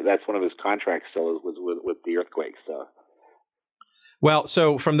that's one of his contracts still was with the Earthquakes. So. Well,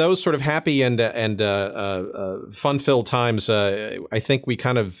 so from those sort of happy and fun-filled times, I think we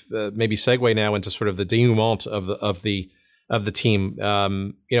kind of maybe segue now into sort of the denouement of the team.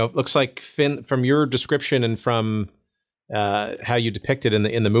 It looks like Finn, from your description and from how you depict it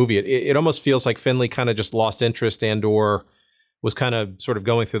in the movie, it almost feels like Finley kind of just lost interest and/or was kind of sort of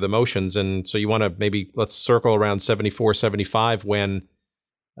going through the motions. And so you want to let's circle around 74, 75 when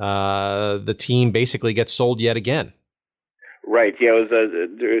the team basically gets sold yet again. Right. Yeah, it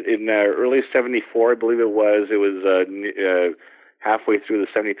was in early '74, I believe it was. It was halfway through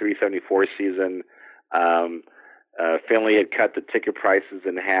the '73-'74 season. Finley had cut the ticket prices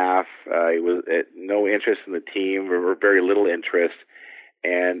in half. It was no interest in the team, or very little interest.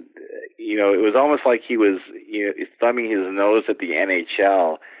 And, it was almost like he was thumbing his nose at the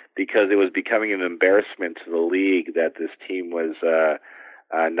NHL because it was becoming an embarrassment to the league that this team was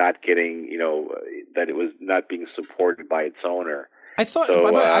not getting, that it was not being supported by its owner. I thought,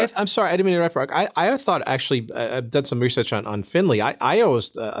 I'm sorry, I didn't mean to interrupt. I thought actually, I've done some research on Finley. I always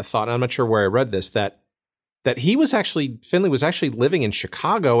thought, I'm not sure where I read this, that Finley was actually living in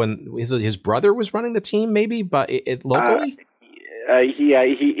Chicago and his brother was running the team maybe, but locally?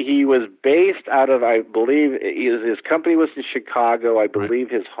 He was based out of, I believe, his company was in Chicago. I believe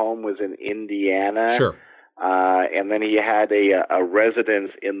his home was in Indiana. Sure. And then he had a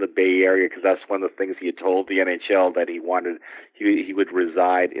residence in the Bay Area because that's one of the things he had told the NHL that he wanted. He would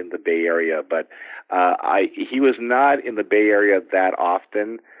reside in the Bay Area, but he was not in the Bay Area that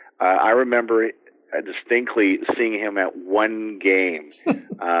often. I remember distinctly seeing him at one game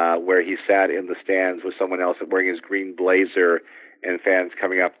where he sat in the stands with someone else wearing his green blazer and fans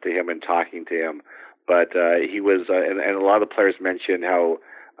coming up to him and talking to him. But he was, and a lot of the players mentioned how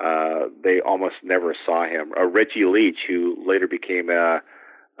they almost never saw him. Reggie Leach, who later became a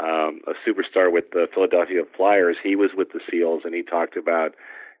superstar with the Philadelphia Flyers, he was with the Seals, and he talked about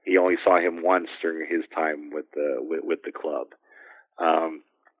he only saw him once during his time with the club.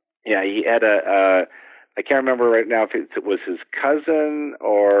 He had I can't remember right now if it was his cousin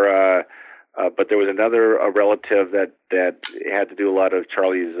or, but there was another relative that had to do a lot of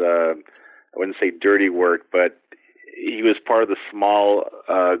Charlie's, I wouldn't say dirty work, but he was part of the small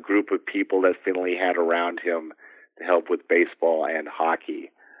group of people that Finley had around him to help with baseball and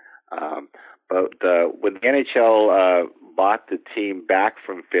hockey. But when the NHL bought the team back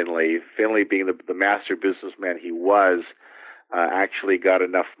from Finley being the master businessman he was, actually got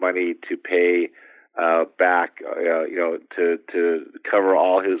enough money to pay back, to cover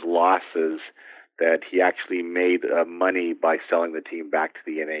all his losses, that he actually made money by selling the team back to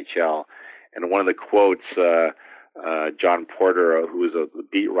the NHL. And one of the quotes, John Porter, who was a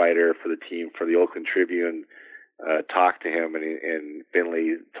beat writer for the team for the Oakland Tribune, talked to him, and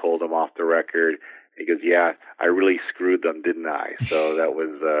Finley told him off the record, he goes, "Yeah, I really screwed them, didn't I?" So that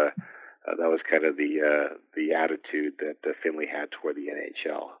was kind of the attitude that Finley had toward the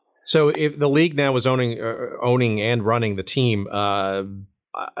NHL. So if the league now was owning and running the team,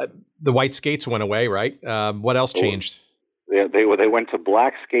 the white skates went away, right? What else changed? They went to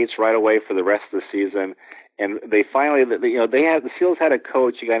black skates right away for the rest of the season, and they finally, the Seals had a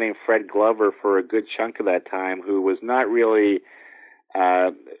coach, a guy named Fred Glover, for a good chunk of that time, who was not really,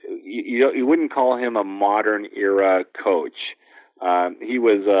 you wouldn't call him a modern era coach. He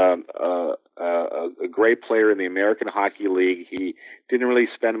was a great player in the American Hockey League. He didn't really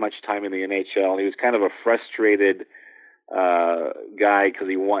spend much time in the NHL. He was kind of a frustrated guy because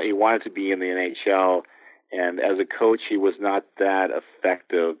he wanted to be in the NHL. And as a coach, he was not that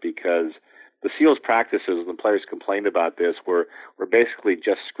effective because the Seals practices, and the players complained about this, were basically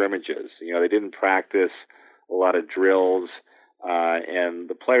just scrimmages. They didn't practice a lot of drills. And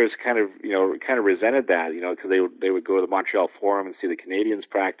the players kind of resented that, because they would go to the Montreal Forum and see the Canadians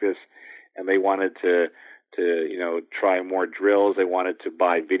practice, and they wanted to try more drills. They wanted to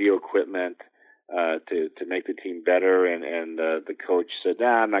buy video equipment to make the team better. And the coach said,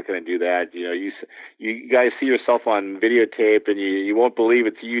 "Nah, I'm not going to do that. You guys see yourself on videotape, and you won't believe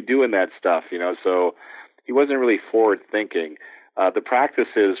it's you doing that stuff." So he wasn't really forward thinking. The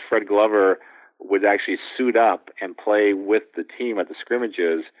practices, Fred Glover would actually suit up and play with the team at the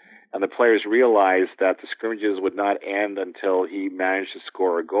scrimmages, and the players realized that the scrimmages would not end until he managed to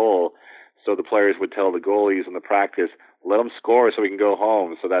score a goal. So the players would tell the goalies in the practice, "Let him score so we can go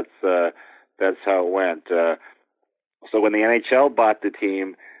home." So that's how it went. So when the NHL bought the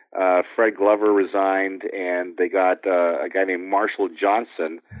team, Fred Glover resigned, and they got a guy named Marshall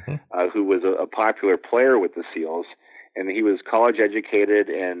Johnson, who was a popular player with the Seals. and he was college educated,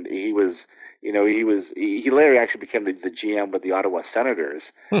 and he later actually became the GM with the Ottawa Senators,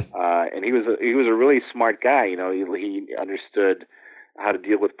 and he was a really smart guy. He understood how to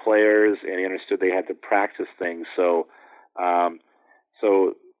deal with players, and he understood they had to practice things. So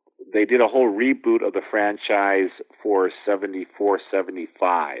they did a whole reboot of the franchise for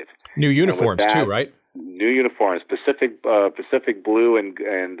 74-75. New uniforms too, right? New uniforms, Pacific blue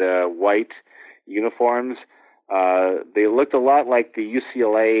and white uniforms. They looked a lot like the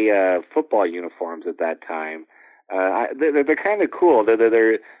UCLA football uniforms at that time. They're kind of cool.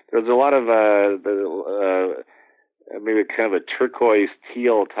 There's a lot of maybe kind of a turquoise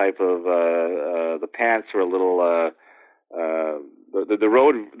teal type of. The pants were a little. The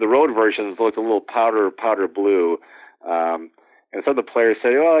road versions looked a little powder blue. And some of the players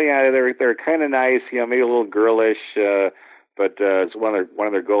say, "Oh yeah, they're kind of nice, maybe a little girlish." But as one of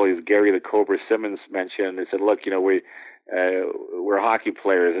their goalies, Gary the Cobra Simmons, mentioned, they said, "Look, we're hockey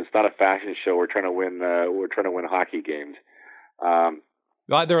players. It's not a fashion show. We're trying to win. We're trying to win hockey games."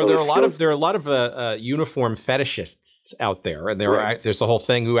 There are a lot of uniform fetishists out there, and there's a whole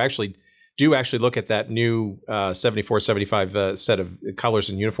thing who actually look at that new 74-75 set of colors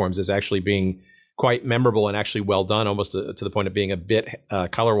and uniforms as actually being quite memorable and actually well done, almost to the point of being a bit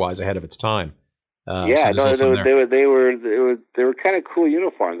color-wise ahead of its time. They were kind of cool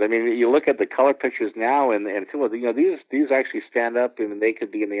uniforms. I mean, you look at the color pictures now, and these actually stand up, and they could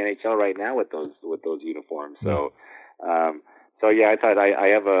be in the NHL right now with those uniforms. So, I thought I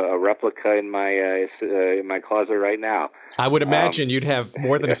have a replica in my closet right now. I would imagine you'd have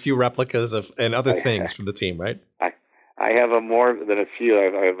more than a few replicas and other things from the team, right? I have more than a few.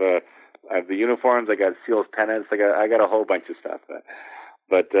 I have the uniforms. I got Seals pennants. I got a whole bunch of stuff.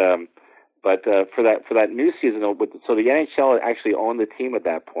 But for that new season, so the NHL actually owned the team at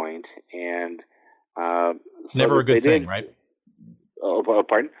that point, and never a good thing, right? Oh,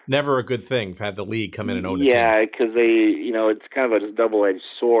 pardon? Never a good thing to have the league come in and own the team. Yeah, because it's kind of a double-edged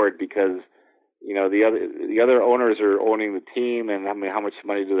sword because the other owners are owning the team, and how much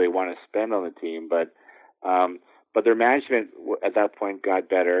money do they want to spend on the team? But their management at that point got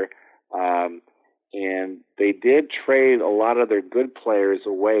better. And they did trade a lot of their good players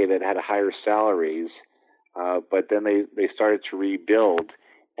away that had higher salaries, but then they started to rebuild,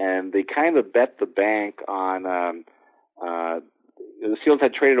 and they kind of bet the bank on the Seals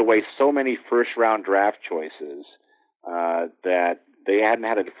had traded away so many first-round draft choices that they hadn't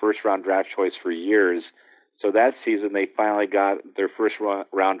had a first-round draft choice for years. So that season, they finally got their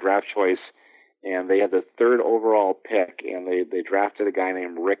first-round draft choice, and they had the third overall pick, and they drafted a guy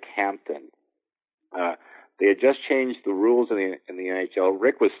named Rick Hampton. They had just changed the rules in the NHL.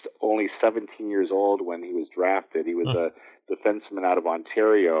 Rick was only 17 years old when he was drafted. He was a defenseman out of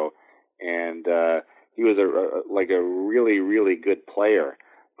Ontario, and he was a really, really good player.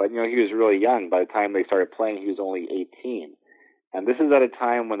 But he was really young. By the time they started playing, he was only 18. And this is at a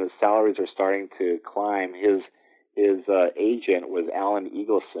time when the salaries are starting to climb. His agent was Alan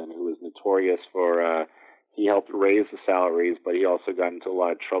Eagleson, who was notorious for he helped raise the salaries, but he also got into a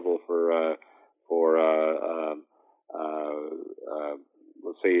lot of trouble for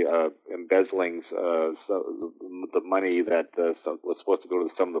let's say embezzling the money that was supposed to go to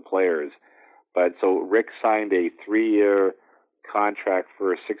some of the players. But so Rick signed a 3-year contract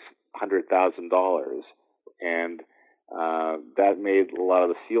for $600,000, and that made a lot of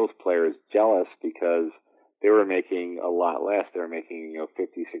the Seals players jealous because they were making a lot less. They were making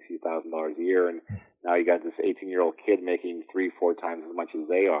 $50,000-$60,000 a year, and now you got this 18-year-old kid making 3-4 times as much as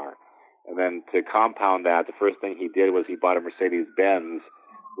they are. And then to compound that, the first thing he did was he bought a Mercedes-Benz,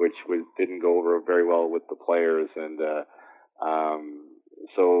 which didn't go over very well with the players. And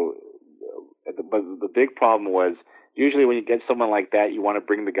but the big problem was usually when you get someone like that, you want to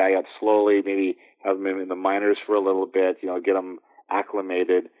bring the guy up slowly, maybe have him in the minors for a little bit, get him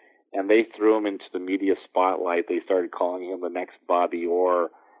acclimated. And they threw him into the media spotlight. They started calling him the next Bobby Orr,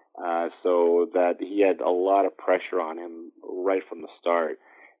 so that he had a lot of pressure on him right from the start.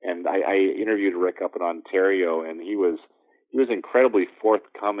 And I interviewed Rick up in Ontario, and he was incredibly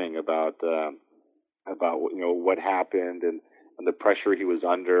forthcoming about what happened and the pressure he was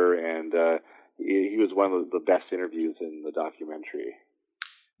under, and he was one of the best interviews in the documentary.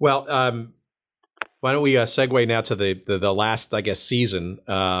 Well, why don't we segue now to the last, I guess, season,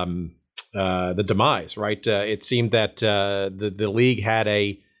 the demise, right? It seemed that the league had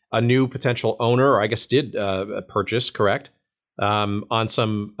a new potential owner, or I guess did purchase, correct? On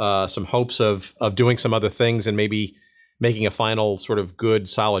some hopes of doing some other things and maybe making a final sort of good,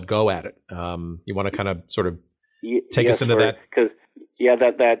 solid go at it. You want to kind of sort of take us into that? Yeah,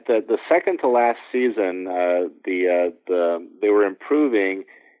 the second to last season, they were improving,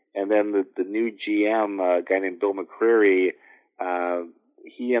 and then the new GM, a guy named Bill McCreary,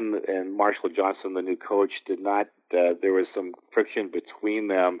 he and Marshall Johnson, the new coach, did not. There was some friction between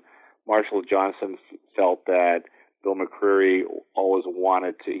them. Marshall Johnson felt that Bill McCreary always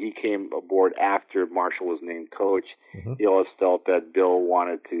wanted to. He came aboard after Marshall was named coach. Mm-hmm. He always felt that Bill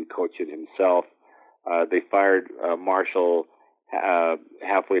wanted to coach it himself. They fired Marshall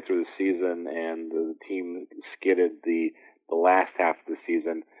halfway through the season, and the team skidded the last half of the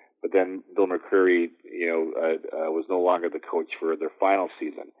season. But then Bill McCreary, was no longer the coach for their final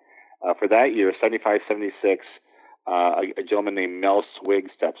season. For that year, 75-76, a gentleman named Mel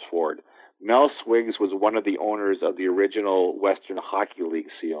Swiggs steps forward. Mel Swiggs was one of the owners of the original Western Hockey League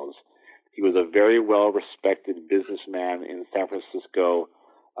Seals. He was a very well-respected businessman in San Francisco.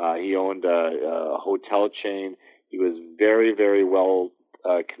 He owned a hotel chain. He was very, very well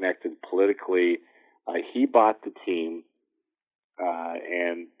connected politically. He bought the team,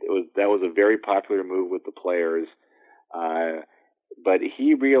 and that was a very popular move with the players. But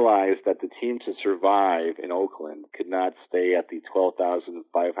he realized that the team to survive in Oakland could not stay at the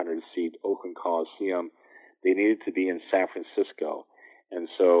 12,500-seat Oakland Coliseum. They needed to be in San Francisco. And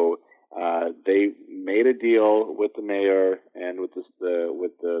so they made a deal with the mayor and with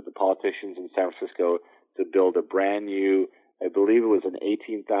the politicians in San Francisco to build a brand new, I believe it was an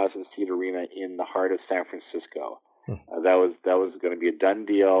 18,000-seat arena in the heart of San Francisco. That was going to be a done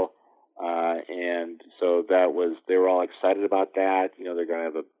deal. And so they were all excited about that. They're going to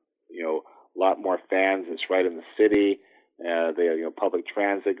have a lot more fans. It's right in the city. They have, public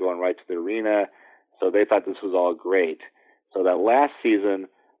transit going right to the arena. So they thought this was all great. So that last season,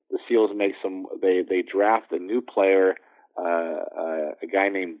 the Seals they draft a new player, a guy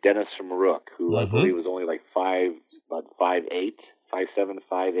named Dennis Marook, who I believe was only like 5'8", 5'7",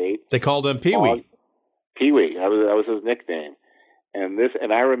 5'8". They called him Pee-wee. Pee-wee. That was his nickname.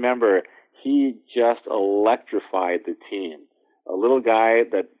 And I remember he just electrified the team. A little guy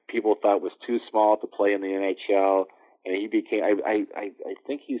that people thought was too small to play in the NHL, and he became. I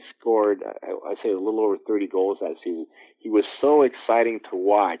think he scored. I say a little over 30 goals that season. He was so exciting to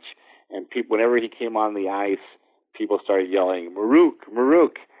watch, and whenever he came on the ice, people started yelling "Marook,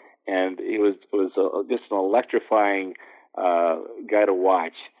 Marook," and it was just an electrifying guy to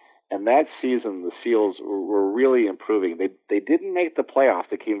watch. And that season, the Seals were really improving. They didn't make the playoffs.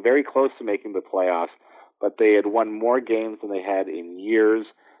 They came very close to making the playoffs, but they had won more games than they had in years.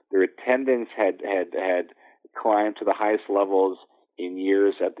 Their attendance had climbed to the highest levels in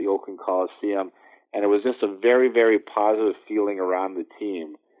years at the Oakland Coliseum, and it was just a very, very positive feeling around the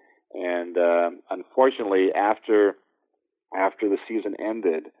team. And unfortunately, after the season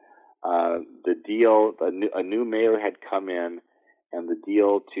ended, the deal, a new mayor had come in, and the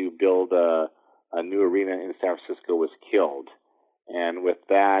deal to build a new arena in San Francisco was killed. And with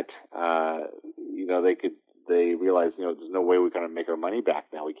that, they realized, there's no way we're going to make our money back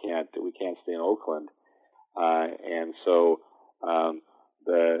now. We can't stay in Oakland. And so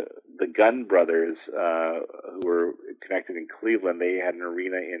the Gunn brothers, who were connected in Cleveland, they had an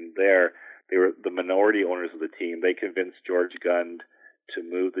arena in there. They were the minority owners of the team. They convinced George Gunn to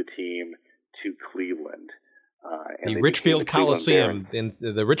move the team to Cleveland. The Richfield Coliseum,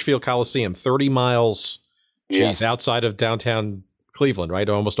 30 miles, outside of downtown Cleveland, right?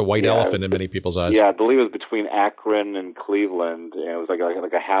 Almost a white elephant in many people's eyes. Yeah, I believe it was between Akron and Cleveland, and it was like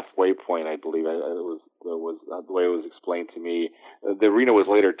a halfway point, I believe. It was the way it was explained to me. The arena was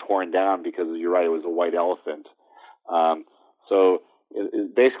later torn down because, you're right, it was a white elephant. So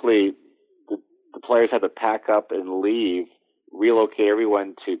basically, the players had to pack up and leave, relocate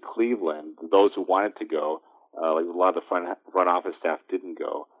everyone to Cleveland, those who wanted to go. Like a lot of the front office staff didn't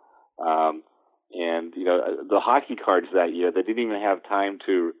go. And, the hockey cards that year, they didn't even have time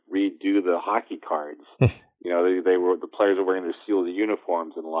to redo the hockey cards. The players were wearing their Seals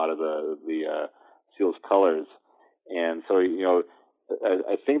uniforms in a lot of the Seals colors. And so,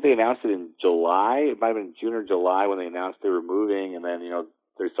 I think they announced it in July. It might have been June or July when they announced they were moving. And then,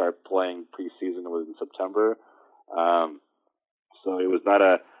 they started playing preseason. It was in September. So it was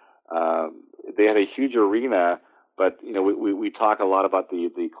not they had a huge arena, but we talk a lot about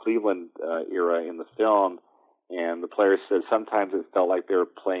the Cleveland era in the film, and the players said sometimes it felt like they were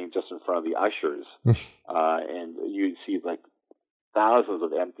playing just in front of the ushers, and you'd see like thousands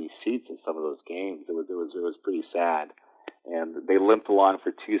of empty seats in some of those games. It was pretty sad, and they limped along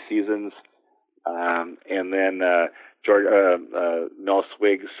for 2 seasons, and then Mel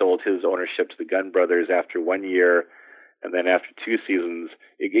Swiggs sold his ownership to the Gunn brothers after 1 year. And then after 2 seasons,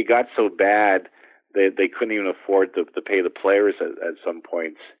 it got so bad they couldn't even afford to pay the players at some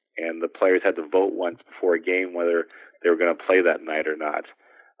points, and the players had to vote once before a game whether they were going to play that night or not.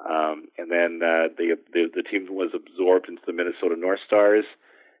 And then the team was absorbed into the Minnesota North Stars,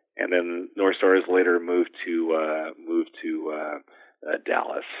 and then North Stars later moved to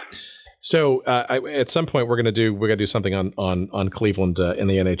Dallas. So at some point we're gonna do something on Cleveland in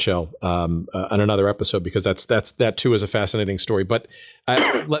the NHL on another episode, because that too is a fascinating story. But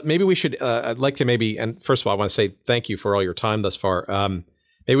maybe we should. I'd like to and first of all, I want to say thank you for all your time thus far.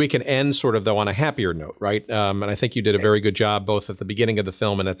 Maybe we can end sort of though on a happier note, right? And I think you did a very good job both at the beginning of the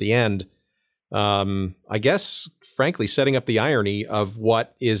film and at the end. I guess, frankly, setting up the irony of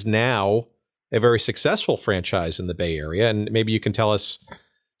what is now a very successful franchise in the Bay Area, and maybe you can tell us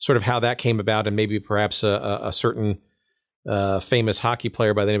sort of how that came about, and maybe perhaps a certain famous hockey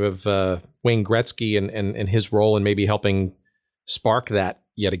player by the name of Wayne Gretzky and his role in maybe helping spark that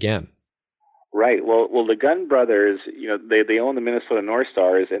yet again. Right. Well, the Gunn brothers, they own the Minnesota North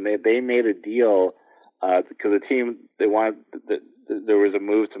Stars, and they made a deal because the team there was a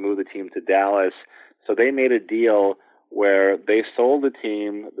move the team to Dallas, so they made a deal where they sold the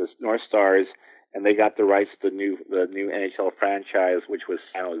team, the North Stars, and they got the rights to the new NHL franchise, which was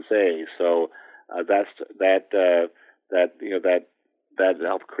San Jose. So that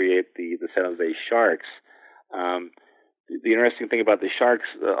helped create the San Jose Sharks. The interesting thing about the Sharks,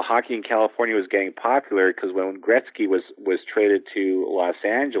 hockey in California was getting popular because when Gretzky was traded to Los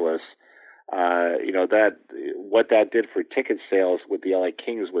Angeles, what that did for ticket sales with the LA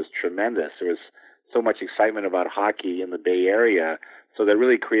Kings was tremendous. There was so much excitement about hockey in the Bay Area, so that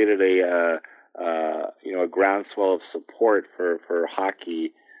really created a groundswell of support for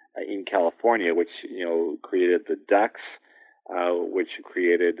hockey in California, which created the Ducks, which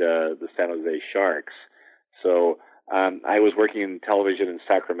created the San Jose Sharks. So I was working in television in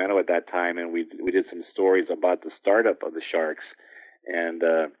Sacramento at that time, and we did some stories about the startup of the Sharks, and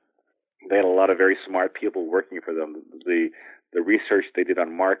they had a lot of very smart people working for them. The research they did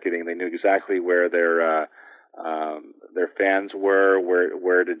on marketing, they knew exactly where their fans were,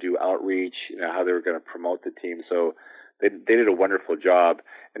 where to do outreach, how they were going to promote the team. So they did a wonderful job.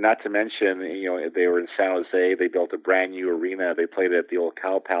 And not to mention, they were in San Jose. They built a brand new arena. They played at the old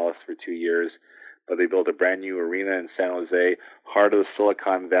Cow Palace for 2 years, but they built a brand new arena in San Jose, heart of the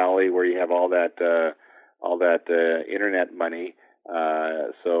Silicon Valley, where you have all that internet money.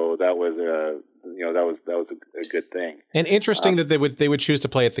 So that was a good thing. And interesting that they would choose to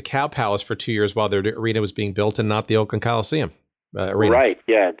play at the Cow Palace for 2 years while their arena was being built, and not the Oakland Coliseum arena. Right.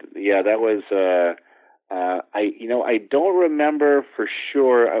 Yeah. That was. I don't remember for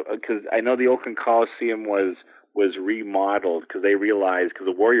sure because I know the Oakland Coliseum was remodeled because they realized, because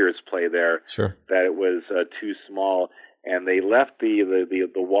the Warriors play there, sure, that it was too small, and they left the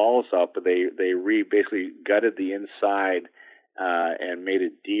walls up, but they basically gutted the inside. And made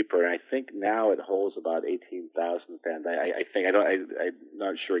it deeper. And I think now it holds about 18,000 fans. I'm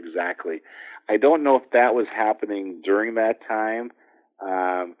not sure exactly. I don't know if that was happening during that time,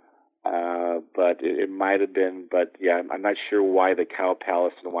 but it might have been. But yeah, I'm not sure why the Cow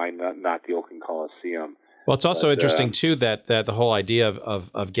Palace and why not the Oakland Coliseum. Well, it's also interesting too that the whole idea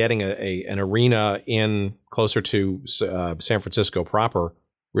of getting an arena in closer to San Francisco proper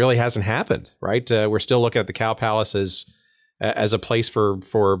really hasn't happened. Right? We're still looking at the Cow Palace as a place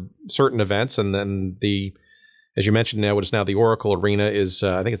for certain events, and then as you mentioned, now what is now the Oracle Arena is,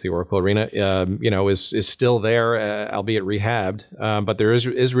 I think it's the Oracle Arena, is still there, albeit rehabbed, but there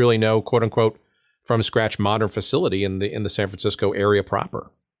is really no quote unquote from scratch modern facility in the San Francisco area proper.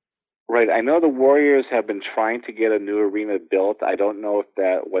 Right. I know the Warriors have been trying to get a new arena built. I don't know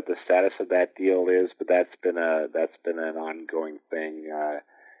what the status of that deal is, but that's been an ongoing thing.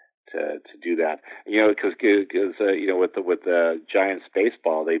 To do that, because with the Giants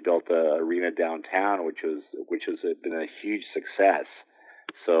baseball, they built an arena downtown, which has been a huge success.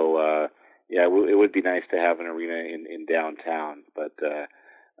 So it would be nice to have an arena in downtown. But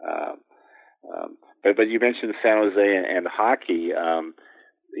you mentioned San Jose and hockey.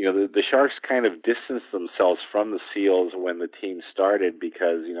 The Sharks kind of distanced themselves from the Seals when the team started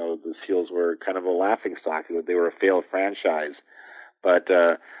because the Seals were kind of a laughingstock. They were a failed franchise, but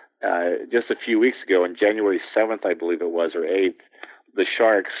just a few weeks ago, on January 7th, I believe it was, or 8th, the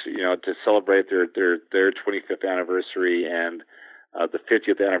Sharks, to celebrate their 25th anniversary and the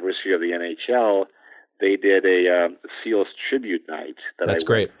 50th anniversary of the NHL, they did a Seals tribute night that That's I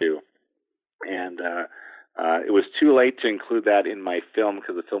great. went to. And it was too late to include that in my film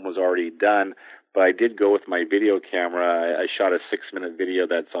because the film was already done, but I did go with my video camera. I shot a 6-minute video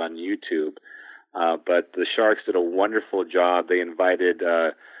that's on YouTube. But the Sharks did a wonderful job. They invited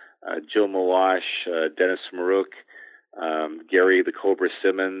Joe Malash, Dennis Maruk, Gary the Cobra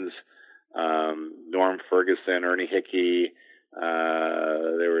Simmons, Norm Ferguson, Ernie Hickey.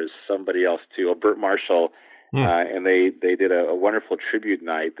 There was somebody else too, Burt Marshall, and they did a wonderful tribute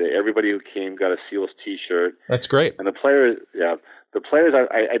night. Everybody who came got a Seals T-shirt. That's great. And the players,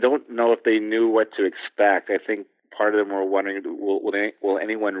 I don't know if they knew what to expect. I think part of them were wondering, will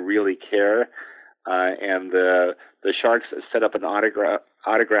anyone really care? And the Sharks set up an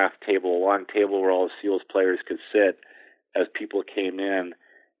autograph table, a long table where all the Seals players could sit as people came in,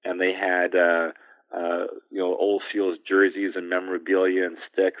 and they had old Seals jerseys and memorabilia and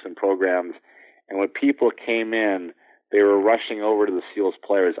sticks and programs. And when people came in, they were rushing over to the Seals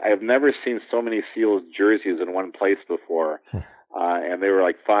players. I have never seen so many Seals jerseys in one place before. And they were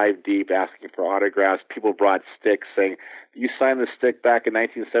like 5 deep asking for autographs. People brought sticks saying, "You signed the stick back in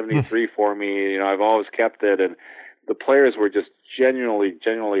 1973 for me. I've always kept it." And the players were just genuinely,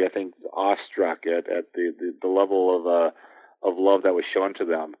 I think, awestruck at the level of love that was shown to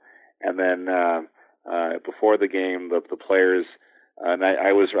them. And then before the game, the players, and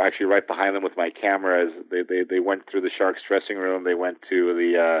I was actually right behind them with my camera as they went through the Sharks dressing room. They went to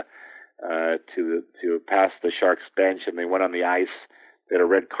the to past the Sharks bench, and they went on the ice. They had a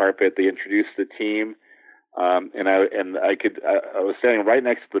red carpet. They introduced the team, and I was standing right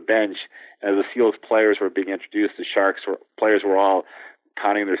next to the bench. And as the Seals players were being introduced, the Sharks players were all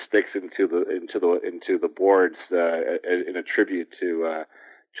pounding their sticks into the boards in a tribute to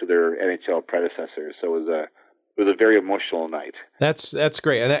their NHL predecessors. So it was a very emotional night. That's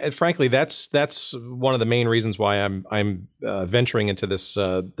great, and frankly, that's one of the main reasons why I'm venturing into this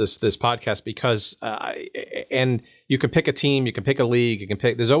podcast, because and you can pick a team, you can pick a league, you can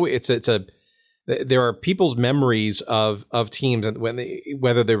pick. There's always there are people's memories of teams, and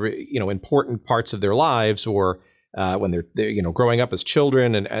whether they're important parts of their lives or when they're growing up as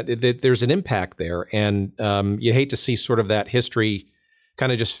children, and there's an impact there, and you hate to see sort of that history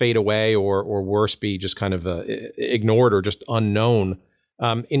kind of just fade away, or worse, be just kind of ignored or just unknown.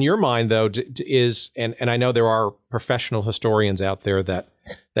 In your mind, though, and I know there are professional historians out there that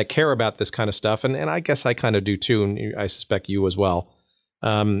care about this kind of stuff, and I guess I kind of do too, and I suspect you as well.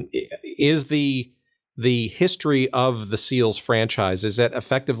 Is the history of the Seals franchise, is that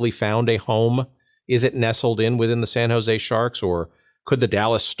effectively found a home? Is it nestled in within the San Jose Sharks, or could the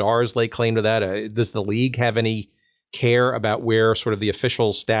Dallas Stars lay claim to that? Does the league have any care about where sort of the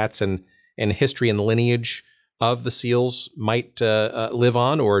official stats and history and lineage of the Seals might live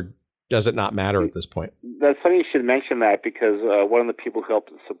on, or does it not matter at this point? That's funny you should mention that, because one of the people who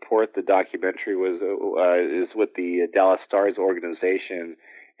helped support the documentary is with the Dallas Stars organization,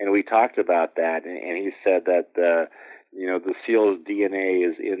 and we talked about that, and he said that the Seals DNA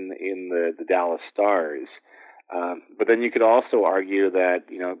is in the Dallas Stars, but then you could also argue that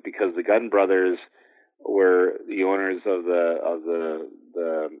because the Gunn brothers were the owners of the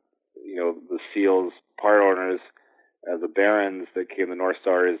Seals, part owners, the Barons that came the North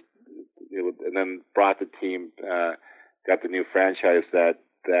Stars, and then brought the team, got the new franchise that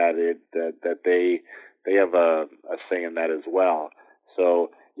they have a say in that as well.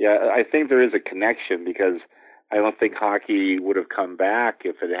 So yeah, I think there is a connection, because I don't think hockey would have come back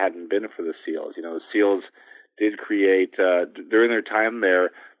if it hadn't been for the Seals. The Seals did create during their time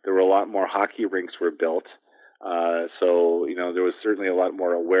there. There were a lot more hockey rinks were built, so there was certainly a lot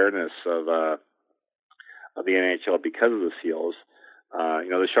more awareness of the NHL because of the Seals.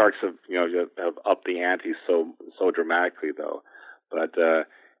 The Sharks have upped the ante so dramatically, though. But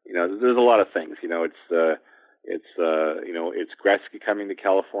there's a lot of things. It's Gretzky coming to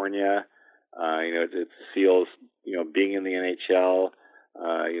California. It's the Seals being in the NHL.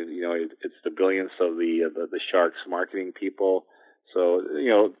 It's the brilliance of the Sharks marketing people. So,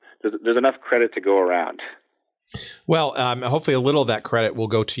 there's enough credit to go around. Well, hopefully a little of that credit will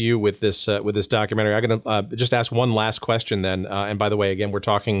go to you with this documentary. I'm going to just ask one last question then. And by the way, again, we're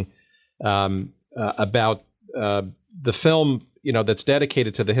talking about the film, that's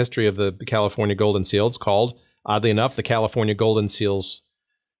dedicated to the history of the California Golden Seal. It's called, oddly enough, The California Golden Seals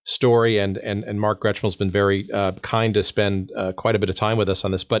Story. And Mark Gretschmel's been very kind to spend quite a bit of time with us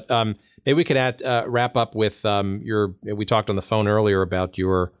on this. But maybe we could wrap up with we talked on the phone earlier about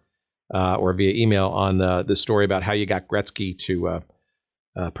your, or via email, on the story about how you got Gretzky to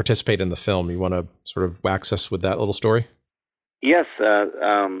participate in the film. You want to sort of wax us with that little story? Yes.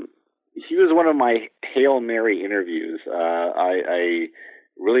 He was one of my Hail Mary interviews. I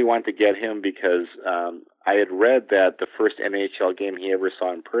really wanted to get him because I had read that the first NHL game he ever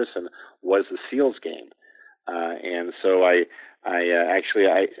saw in person was the Seals game. And so I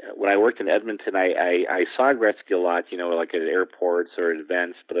When I worked in Edmonton, I saw Gretzky a lot, like at airports or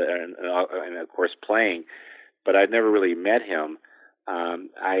events, and of course playing, but I'd never really met him.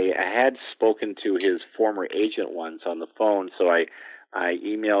 I had spoken to his former agent once on the phone, so I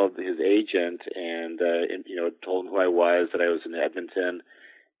emailed his agent and told him who I was, that I was in Edmonton,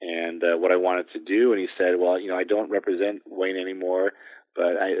 and what I wanted to do. And he said, "Well, I don't represent Wayne anymore,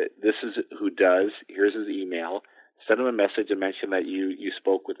 but this is who does. Here's his email. Send him a message and mention that you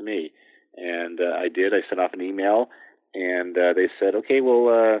spoke with me." And I did. I sent off an email, and they said, "Okay,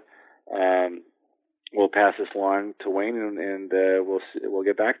 we'll pass this along to Wayne, and we'll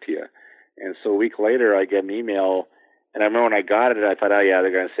get back to you." And so a week later, I get an email, and I remember when I got it, I thought, "Oh yeah,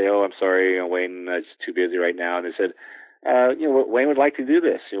 they're going to say, oh, I'm sorry, Wayne is too busy right now." And they said, Wayne would like to do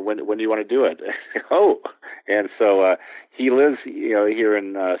this. When do you want to do it?" Oh, and so he lives, here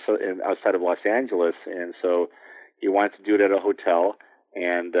in outside of Los Angeles, and so he wants to do it at a hotel,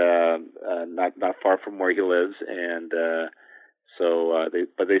 and not far from where he lives, and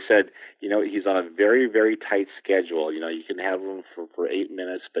they said, he's on a very, very tight schedule. You can have him for 8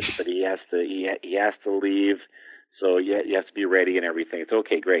 minutes, but he has to leave, so he has to be ready and everything. It's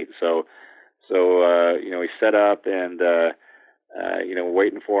okay, great. So he set up, and we're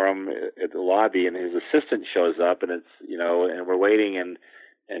waiting for him at the lobby, and his assistant shows up, and it's and we're waiting, and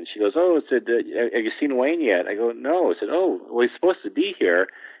she goes, "Oh," I said, "have you seen Wayne yet?" I go, "No." I said, "Oh, well, he's supposed to be here,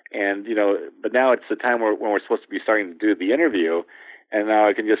 and but now it's the time when we're supposed to be starting to do the interview, and now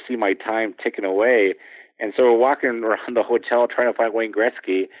I can just see my time ticking away." And so we're walking around the hotel trying to find Wayne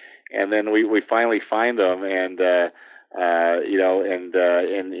Gretzky, and then we finally find him, and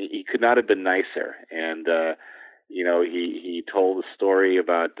and he could not have been nicer. And he told a story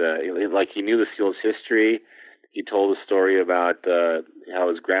about like he knew the Seals' history. He told a story about how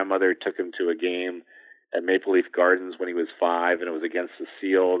his grandmother took him to a game at Maple Leaf Gardens when he was 5, and it was against the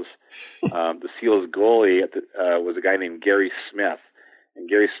Seals. The Seals goalie was a guy named Gary Smith, and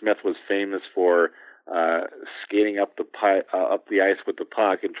Gary Smith was famous for skating up the ice with the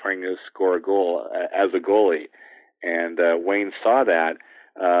puck and trying to score a goal as a goalie. And Wayne saw that.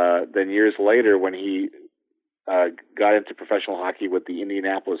 Then years later, when he got into professional hockey with the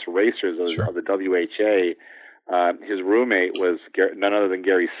Indianapolis Racers of the WHA, his roommate was none other than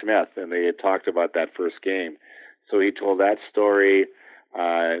Gary Smith, and they had talked about that first game. So he told that story.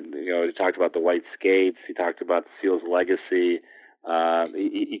 He talked about the white skates. He talked about the Seals' legacy.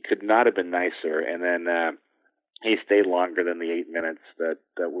 He could not have been nicer. And then he stayed longer than the 8 minutes that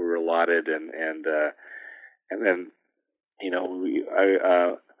we were allotted. And then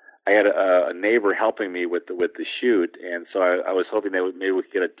I had a neighbor helping me with the shoot, and so I was hoping that maybe we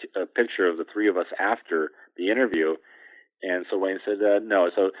could get a picture of the three of us after the interview. And so Wayne said, "No."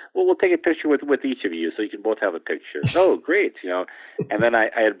 So, "Well, we'll take a picture with each of you, so you can both have a picture." "Oh, great!" And then I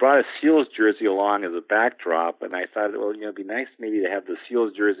had brought a Seals jersey along as a backdrop, and I thought, well, it'd be nice maybe to have the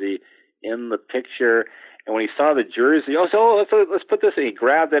Seals jersey in the picture. And when he saw the jersey, so let's put this in. He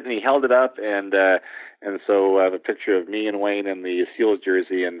grabbed it and he held it up, and so I have a picture of me and Wayne in the Seals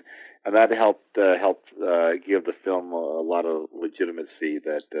jersey, and that helped give the film a lot of legitimacy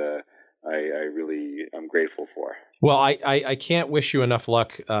that I'm grateful for. Well, I can't wish you enough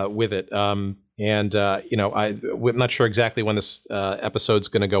luck with it. I'm not sure exactly when this episode's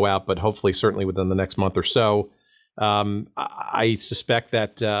going to go out, but hopefully, certainly within the next month or so. I suspect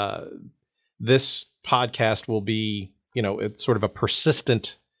that this podcast will be, it's sort of a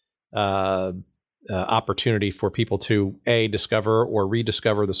persistent opportunity for people to discover or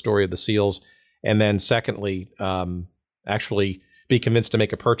rediscover the story of the Seals, and then secondly, actually be convinced to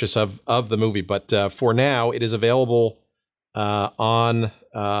make a purchase of the movie. But for now, it is available on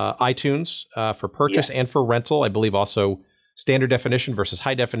iTunes for purchase and for rental. I believe also standard definition versus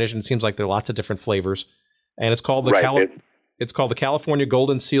high definition. It seems like there are lots of different flavors, and it's called it's called the California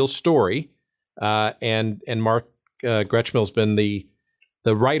Golden Seals Story. And Mark Gretschmill's been the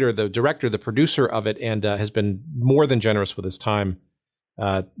writer, the director, the producer of it, and has been more than generous with his time,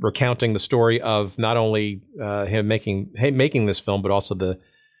 recounting the story of not only him making this film, but also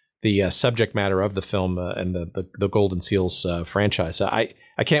the subject matter of the film and the Golden Seals franchise. So I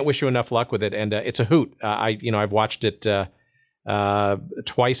can't wish you enough luck with it, and it's a hoot. I've watched it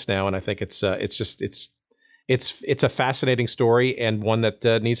twice now, and I think it's a fascinating story and one that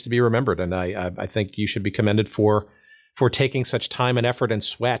needs to be remembered. And I think you should be commended for taking such time and effort and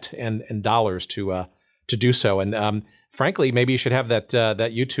sweat and dollars to do so. And frankly, maybe you should have that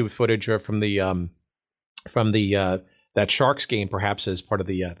YouTube footage from that Sharks game, perhaps as part of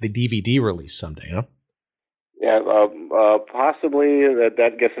the DVD release someday. Huh? Yeah, possibly.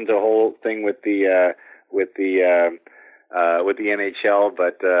 That gets into a whole thing with the with the NHL,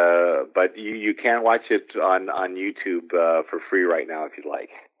 but you can watch it on YouTube for free right now if you'd like.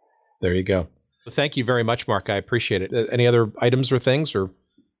 There you go. Thank you very much, Mark. I appreciate it. Any other items or things, or?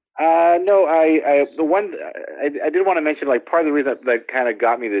 No, I did want to mention, like, part of the reason that kind of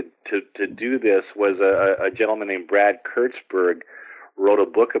got me to do this was a gentleman named Brad Kurtzberg wrote a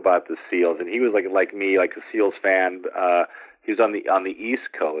book about the Seals, and he was like me, like a Seals fan. He was on the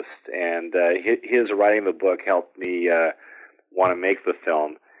East Coast, and his writing the book helped me want to make the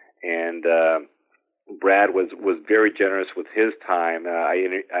film. And Brad was very generous with his time. I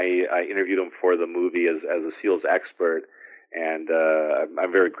interviewed him for the movie as a Seals expert. And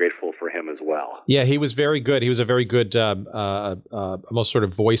I'm very grateful for him as well. Yeah, he was very good. He was a very good, almost sort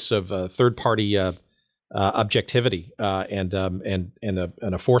of voice of third-party objectivity and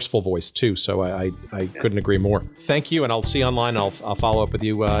a forceful voice too. So I couldn't agree more. Thank you, and I'll see you online. I'll follow up with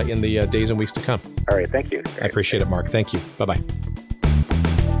you in the days and weeks to come. All right, thank you. I appreciate it, Mark. Thank you. Bye-bye.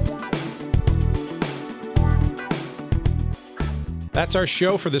 That's our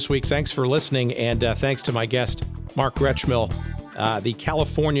show for this week. Thanks for listening, and thanks to my guest, Mark Gretschmill. The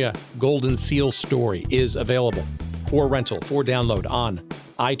California Golden Seals story is available for rental, for download on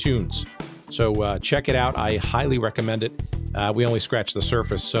iTunes. So check it out. I highly recommend it. We only scratched the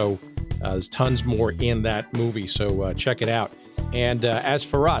surface, so there's tons more in that movie. So check it out. And as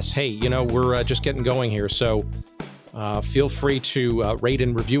for us, hey, we're just getting going here. So feel free to rate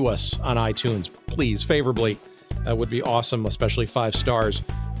and review us on iTunes, please, favorably. That would be awesome, especially 5 stars.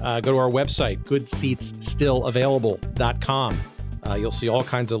 Go to our website, goodseatsstillavailable.com. You'll see all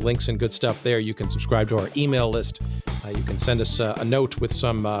kinds of links and good stuff there. You can subscribe to our email list. You can send us a note with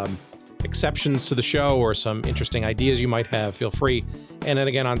some exceptions to the show or some interesting ideas you might have. Feel free. And then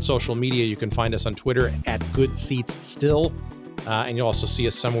again, on social media, you can find us on Twitter at goodseatsstill. And you'll also see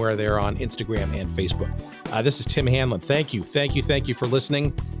us somewhere there on Instagram and Facebook. This is Tim Hanlon. Thank you for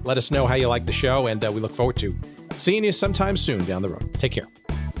listening. Let us know how you like the show, and we look forward to seeing you sometime soon down the road. Take care.